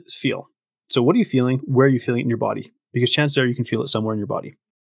 One is feel. So what are you feeling? Where are you feeling it in your body? Because chances are you can feel it somewhere in your body.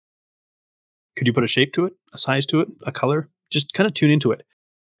 Could you put a shape to it, a size to it, a color? Just kind of tune into it.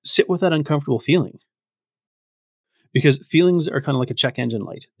 Sit with that uncomfortable feeling. Because feelings are kind of like a check engine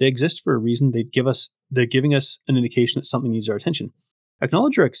light. They exist for a reason. They're giving us an indication that something needs our attention.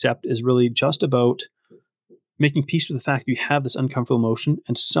 Acknowledge or accept is really just about making peace with the fact that you have this uncomfortable emotion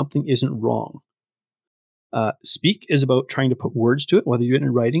and something isn't wrong. Speak is about trying to put words to it, whether you do it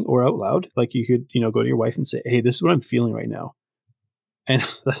in writing or out loud. Like you could, go to your wife and say, "Hey, this is what I'm feeling right now." And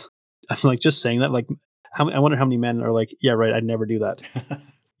I'm like just saying that. Like, I wonder how many men are like, "Yeah, right. I'd never do that."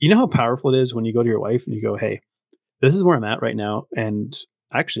 You know how powerful it is when you go to your wife and you go, "Hey, this is where I'm at right now, and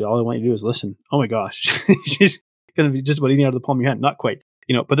actually all I want you to do is listen." Oh my gosh. She's gonna be just about eating out of the palm of your hand. Not quite.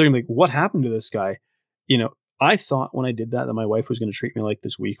 But they're gonna be like, "What happened to this guy?" You know, I thought when I did that my wife was gonna treat me like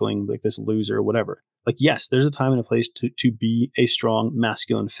this weakling, like this loser or whatever. Like, yes, there's a time and a place to be a strong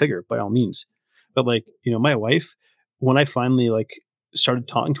masculine figure by all means. But like, my wife, when I finally like started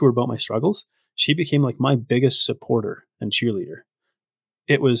talking to her about my struggles, she became like my biggest supporter and cheerleader.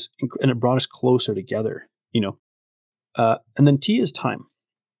 And it brought us closer together, and then T is time.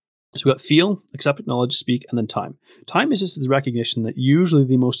 So we got feel, accept, acknowledge, speak, and then time. Time is just the recognition that usually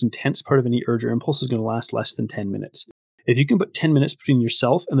the most intense part of any urge or impulse is going to last less than 10 minutes. If you can put 10 minutes between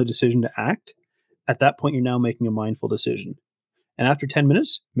yourself and the decision to act, at that point, you're now making a mindful decision. And after 10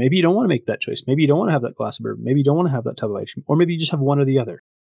 minutes, maybe you don't want to make that choice. Maybe you don't want to have that glass of bourbon. Maybe you don't want to have that tub of ice cream. Or maybe you just have one or the other,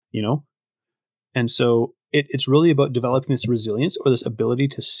 you know? And so it's really about developing this resilience or this ability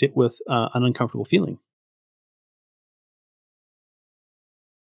to sit with an uncomfortable feeling.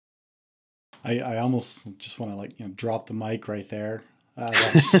 I almost just want to drop the mic right there.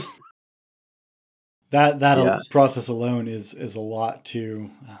 That's, that process alone is a lot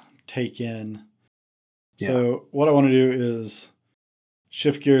to take in. Yeah. So what I want to do is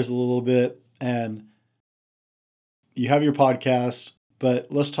shift gears a little bit, and you have your podcast,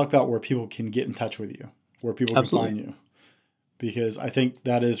 but let's talk about where people can get in touch with you, where people can find you, because I think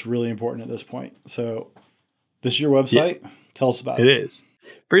that is really important at this point. So this is your website. Yeah. Tell us about it. It is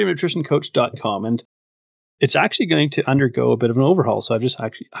freedomnutritioncoach.com. And it's actually going to undergo a bit of an overhaul. So I've just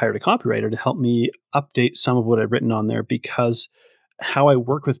actually hired a copywriter to help me update some of what I've written on there, because how I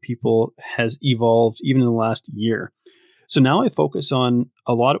work with people has evolved even in the last year. So now I focus on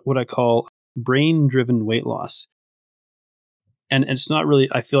a lot of what I call brain-driven weight loss. And it's not really,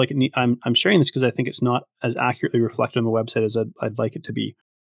 I feel like I'm sharing this because I think it's not as accurately reflected on the website as I'd like it to be.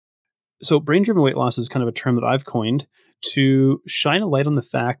 So brain-driven weight loss is kind of a term that I've coined to shine a light on the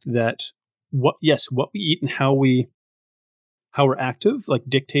fact that what we eat and how we're active, like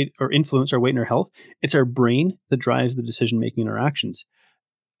dictate or influence our weight and our health. It's our brain that drives the decision-making in our actions.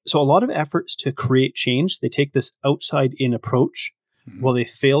 So a lot of efforts to create change, they take this outside-in approach, while they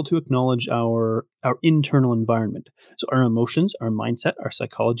fail to acknowledge our internal environment. So our emotions, our mindset, our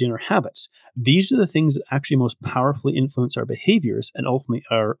psychology, and our habits. These are the things that actually most powerfully influence our behaviors and ultimately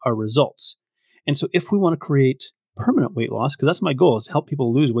our results. And so if we want to create permanent weight loss, because that's my goal, is to help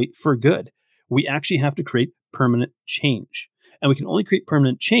people lose weight for good, we actually have to create permanent change. And we can only create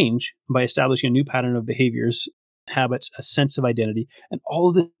permanent change by establishing a new pattern of behaviors, habits, a sense of identity, and all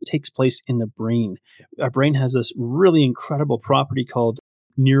of this takes place in the brain. Our brain has this really incredible property called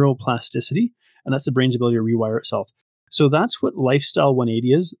neuroplasticity, and that's the brain's ability to rewire itself. So that's what Lifestyle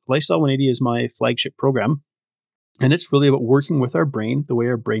 180 is. Lifestyle 180 is my flagship program, and it's really about working with our brain, the way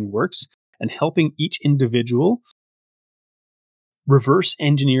our brain works, and helping each individual reverse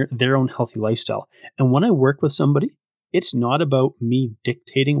engineer their own healthy lifestyle. And when I work with somebody, it's not about me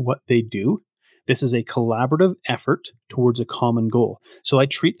dictating what they do. This is a collaborative effort towards a common goal. So I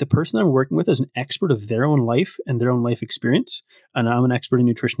treat the person I'm working with as an expert of their own life and their own life experience, and I'm an expert in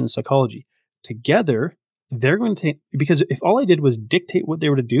nutrition and psychology. Together, they're going to take, because if all I did was dictate what they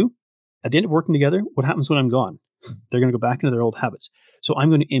were to do, at the end of working together, what happens when I'm gone? They're going to go back into their old habits. So I'm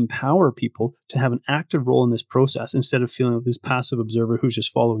going to empower people to have an active role in this process instead of feeling like this passive observer who's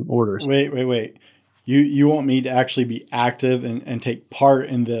just following orders. Wait. You want me to actually be active and take part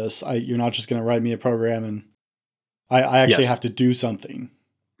in this. You're not just going to write me a program and I actually have to do something.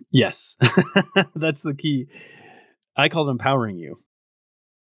 Yes. That's the key. I call it empowering you.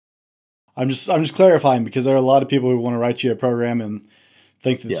 I'm just clarifying, because there are a lot of people who want to write you a program and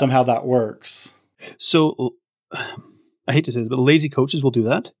think that somehow that works. So I hate to say this, but lazy coaches will do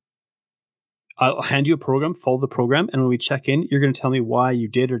that. I'll hand you a program, follow the program, and when we check in, you're going to tell me why you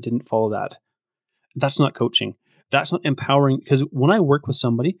did or didn't follow that. That's not coaching. That's not empowering, because when I work with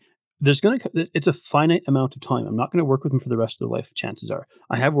somebody, it's a finite amount of time. I'm not going to work with them for the rest of their life, chances are.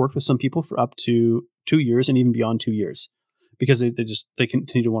 I have worked with some people for up to 2 years and even beyond 2 years, because they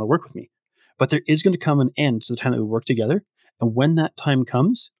continue to want to work with me. But there is going to come an end to the time that we work together. And when that time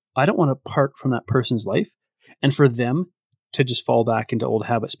comes, I don't want to part from that person's life and for them to just fall back into old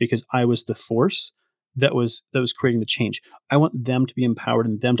habits because I was the force that was creating the change. I want them to be empowered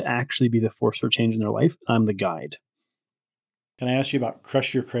and them to actually be the force for change in their life. I'm the guide. Can I ask you about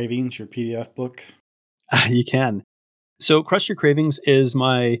Crush Your Cravings, your PDF book? You can. So Crush Your Cravings is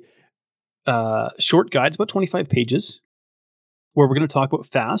my short guide. It's about 25 pages. where we're going to talk about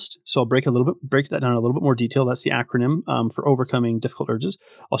FAST. So I'll break that down in a little bit more detail. That's the acronym for overcoming difficult urges.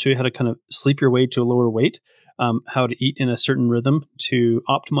 I'll show you how to kind of sleep your way to a lower weight, how to eat in a certain rhythm to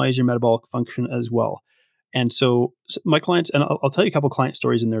optimize your metabolic function as well. And so my clients, and I'll tell you a couple of client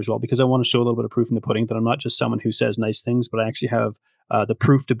stories in there as well, because I want to show a little bit of proof in the pudding that I'm not just someone who says nice things, but I actually have the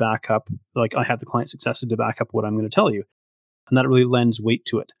proof to back up, like I have the client successes to back up what I'm going to tell you. And that really lends weight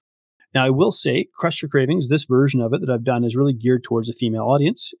to it. Now, I will say, Crush Your Cravings, this version of it that I've done is really geared towards a female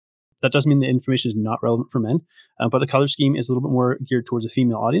audience. That doesn't mean the information is not relevant for men, but the color scheme is a little bit more geared towards a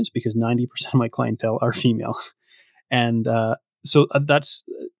female audience because 90% of my clientele are female. And so that's,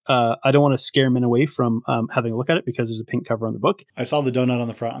 I don't want to scare men away from having a look at it because there's a pink cover on the book. I saw the donut on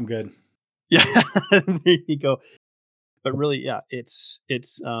the front. I'm good. Yeah, there you go. But really, yeah, it's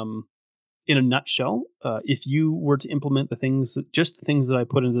in a nutshell, if you were to implement the things that I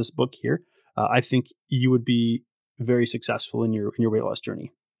put into this book here, I think you would be very successful in your weight loss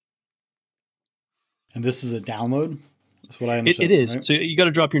journey. And this is a download? That's what I understand. It is. Right? So you got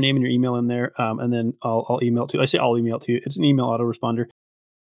to drop your name and your email in there, and then I'll email it to you. I say I'll email it to you. It's an email autoresponder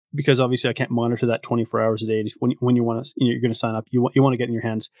because obviously I can't monitor that 24 hours a day. When you want to, you're going to sign up. You want to get in your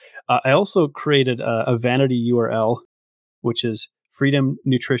hands. I also created a vanity URL, which is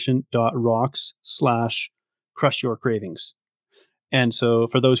freedomnutrition.rocks/crushyourcravings. And so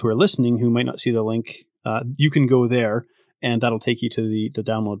for those who are listening who might not see the link, you can go there and that'll take you to the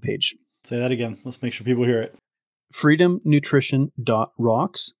download page. Say that again. Let's make sure people hear it.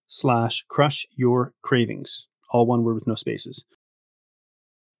 freedomnutrition.rocks/crushyourcravings. All one word with no spaces.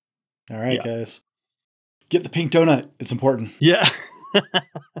 All right, guys. Get the pink donut. It's important. Yeah.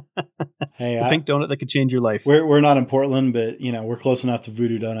 Hey, the pink donut that could change your life. We're not in Portland, but we're close enough to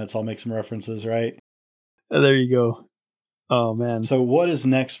Voodoo Donuts. I'll make some references, right? There you go. Oh man. So what is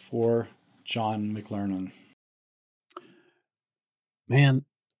next for John McLernon? Man,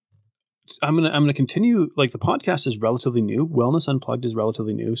 I'm gonna continue. Like the podcast is relatively new. Wellness Unplugged is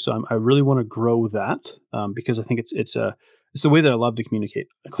relatively new, so I really want to grow that because I think it's the way that I love to communicate.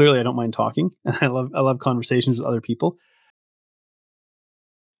 Clearly, I don't mind talking, and I love conversations with other people.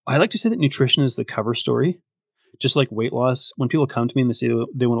 I like to say that nutrition is the cover story, just like weight loss. When people come to me and they say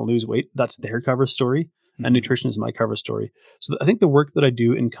they want to lose weight, that's their cover story, and nutrition is my cover story. So I think the work that I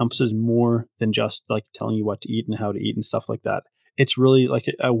do encompasses more than just like telling you what to eat and how to eat and stuff like that. It's really like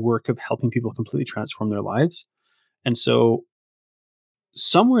a work of helping people completely transform their lives. And so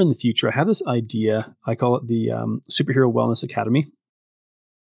somewhere in the future, I have this idea. I call it the Superhero Wellness Academy.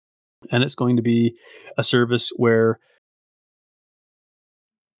 And it's going to be a service where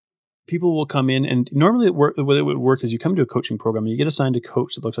people will come in, and normally the way it would work is you come to a coaching program and you get assigned a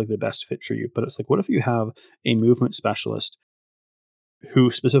coach that looks like the best fit for you. But it's like, what if you have a movement specialist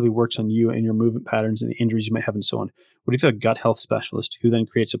who specifically works on you and your movement patterns and the injuries you might have and so on? What if you have a gut health specialist who then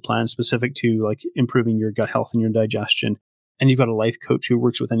creates a plan specific to like improving your gut health and your digestion? And you've got a life coach who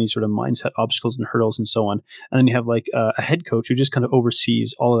works with any sort of mindset obstacles and hurdles and so on. And then you have like a head coach who just kind of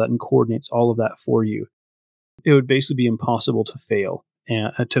oversees all of that and coordinates all of that for you. It would basically be impossible to fail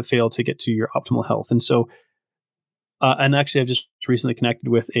and to get to your optimal health. And so, and actually I've just recently connected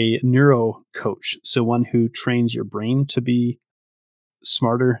with a neuro coach. So one who trains your brain to be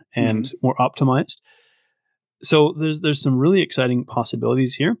smarter and more optimized. So there's some really exciting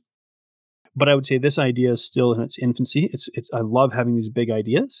possibilities here. But I would say this idea is still in its infancy. I love having these big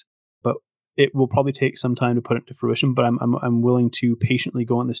ideas, but it will probably take some time to put it to fruition. But I'm willing to patiently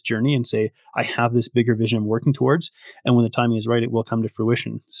go on this journey and say I have this bigger vision I'm working towards, and when the timing is right, it will come to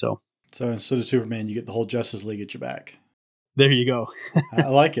fruition. So instead of Superman, you get the whole Justice League at your back. There you go. I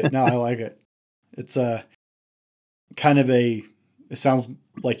like it. No, I like it. It's kind of it sounds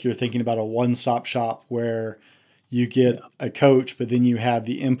like you're thinking about a one-stop shop where you get a coach, but then you have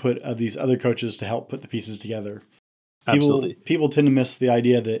the input of these other coaches to help put the pieces together. Absolutely. People tend to miss the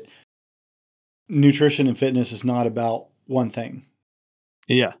idea that nutrition and fitness is not about one thing.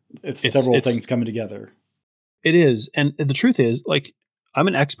 Yeah. It's several things coming together. It is. And the truth is, like, I'm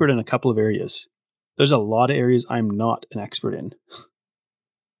an expert in a couple of areas. There's a lot of areas I'm not an expert in.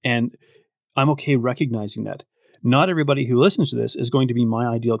 And I'm okay recognizing that. Not everybody who listens to this is going to be my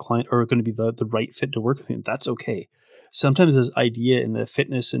ideal client or going to be the right fit to work with me. That's okay. Sometimes this idea in the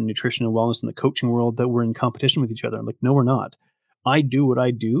fitness and nutrition and wellness and the coaching world that we're in competition with each other. I'm like, no, we're not. I do what I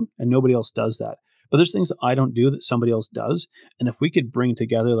do and nobody else does that. But there's things that I don't do that somebody else does. And if we could bring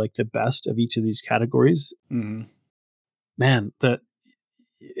together like the best of each of these categories, man,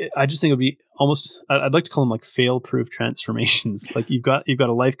 I just think it would be almost, I'd like to call them like fail-proof transformations. Like you've got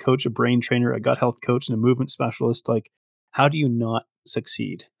a life coach, a brain trainer, a gut health coach, and a movement specialist. Like, how do you not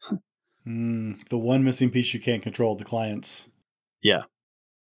succeed? The one missing piece you can't control, the clients. Yeah.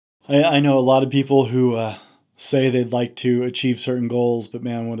 I know a lot of people who say they'd like to achieve certain goals, but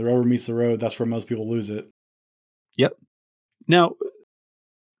man, when the rubber meets the road, that's where most people lose it. Yep. Now,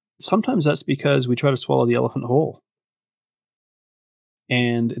 sometimes that's because we try to swallow the elephant whole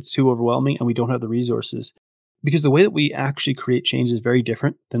and it's too overwhelming and we don't have the resources. Because the way that we actually create change is very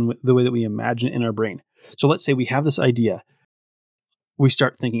different than the way that we imagine it in our brain. So let's say we have this idea. We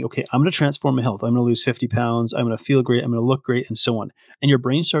start thinking, okay, I'm going to transform my health. I'm going to lose 50 pounds. I'm going to feel great. I'm going to look great, and so on. And your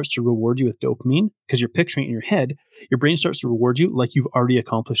brain starts to reward you with dopamine because you're picturing it in your head. Your brain starts to reward you like you've already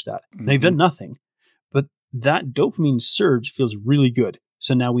accomplished that. Now, you've done nothing, but that dopamine surge feels really good.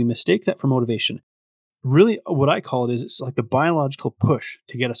 So now we mistake that for motivation. Really, what I call it is it's like the biological push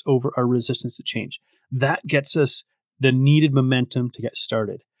to get us over our resistance to change. That gets us the needed momentum to get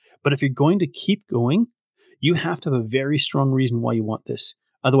started. But if you're going to keep going, you have to have a very strong reason why you want this.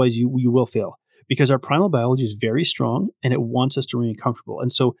 Otherwise, you will fail because our primal biology is very strong and it wants us to remain comfortable.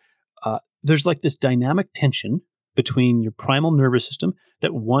 And so there's like this dynamic tension between your primal nervous system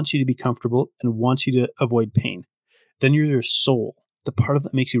that wants you to be comfortable and wants you to avoid pain. Then you're your soul, the part of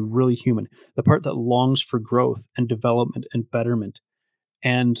that makes you really human, the part that longs for growth and development and betterment.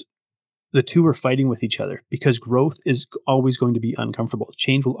 And the two are fighting with each other because growth is always going to be uncomfortable.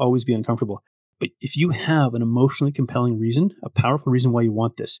 Change will always be uncomfortable. But if you have an emotionally compelling reason, a powerful reason why you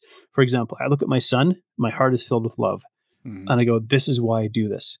want this, for example, I look at my son, my heart is filled with love. And I go, this is why I do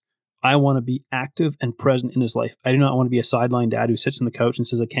this. I want to be active and present in his life. I do not want to be a sideline dad who sits on the couch and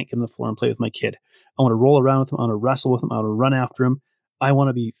says, I can't get on the floor and play with my kid. I want to roll around with him. I want to wrestle with him. I want to run after him. I want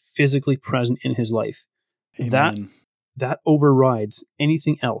to be physically present in his life. Amen. That overrides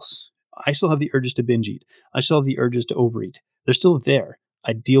anything else. I still have the urges to binge eat. I still have the urges to overeat. They're still there.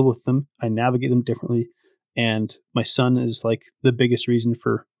 I deal with them. I navigate them differently. And my son is like the biggest reason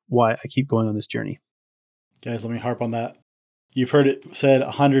for why I keep going on this journey. Guys, let me harp on that. You've heard it said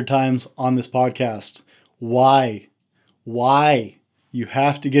 100 times on this podcast. Why? Why? You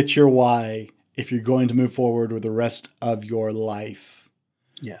have to get your why if you're going to move forward with the rest of your life.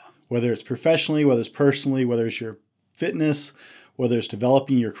 Yeah. Whether it's professionally, whether it's personally, whether it's your fitness, whether it's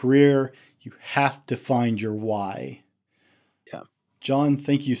developing your career, you have to find your why. Yeah. John,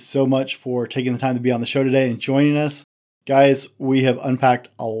 thank you so much for taking the time to be on the show today and joining us. Guys, we have unpacked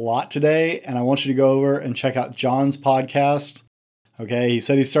a lot today, and I want you to go over and check out John's podcast. Okay, he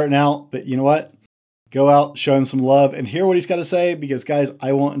said he's starting out, but you know what? Go out, show him some love, and hear what he's got to say, because guys,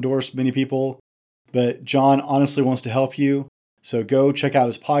 I won't endorse many people, but John honestly wants to help you. So go check out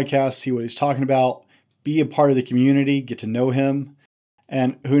his podcast, see what he's talking about, be a part of the community, get to know him.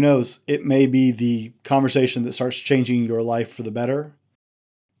 And who knows, it may be the conversation that starts changing your life for the better.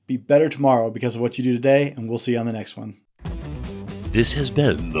 Be better tomorrow because of what you do today, and we'll see you on the next one. This has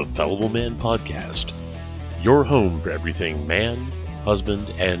been the Fallible Man Podcast, your home for everything man,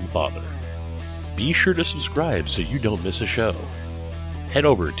 husband, and father. Be sure to subscribe so you don't miss a show. Head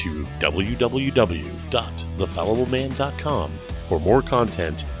over to www.thefallibleman.com for more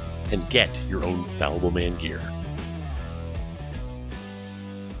content and get your own Fallible Man gear.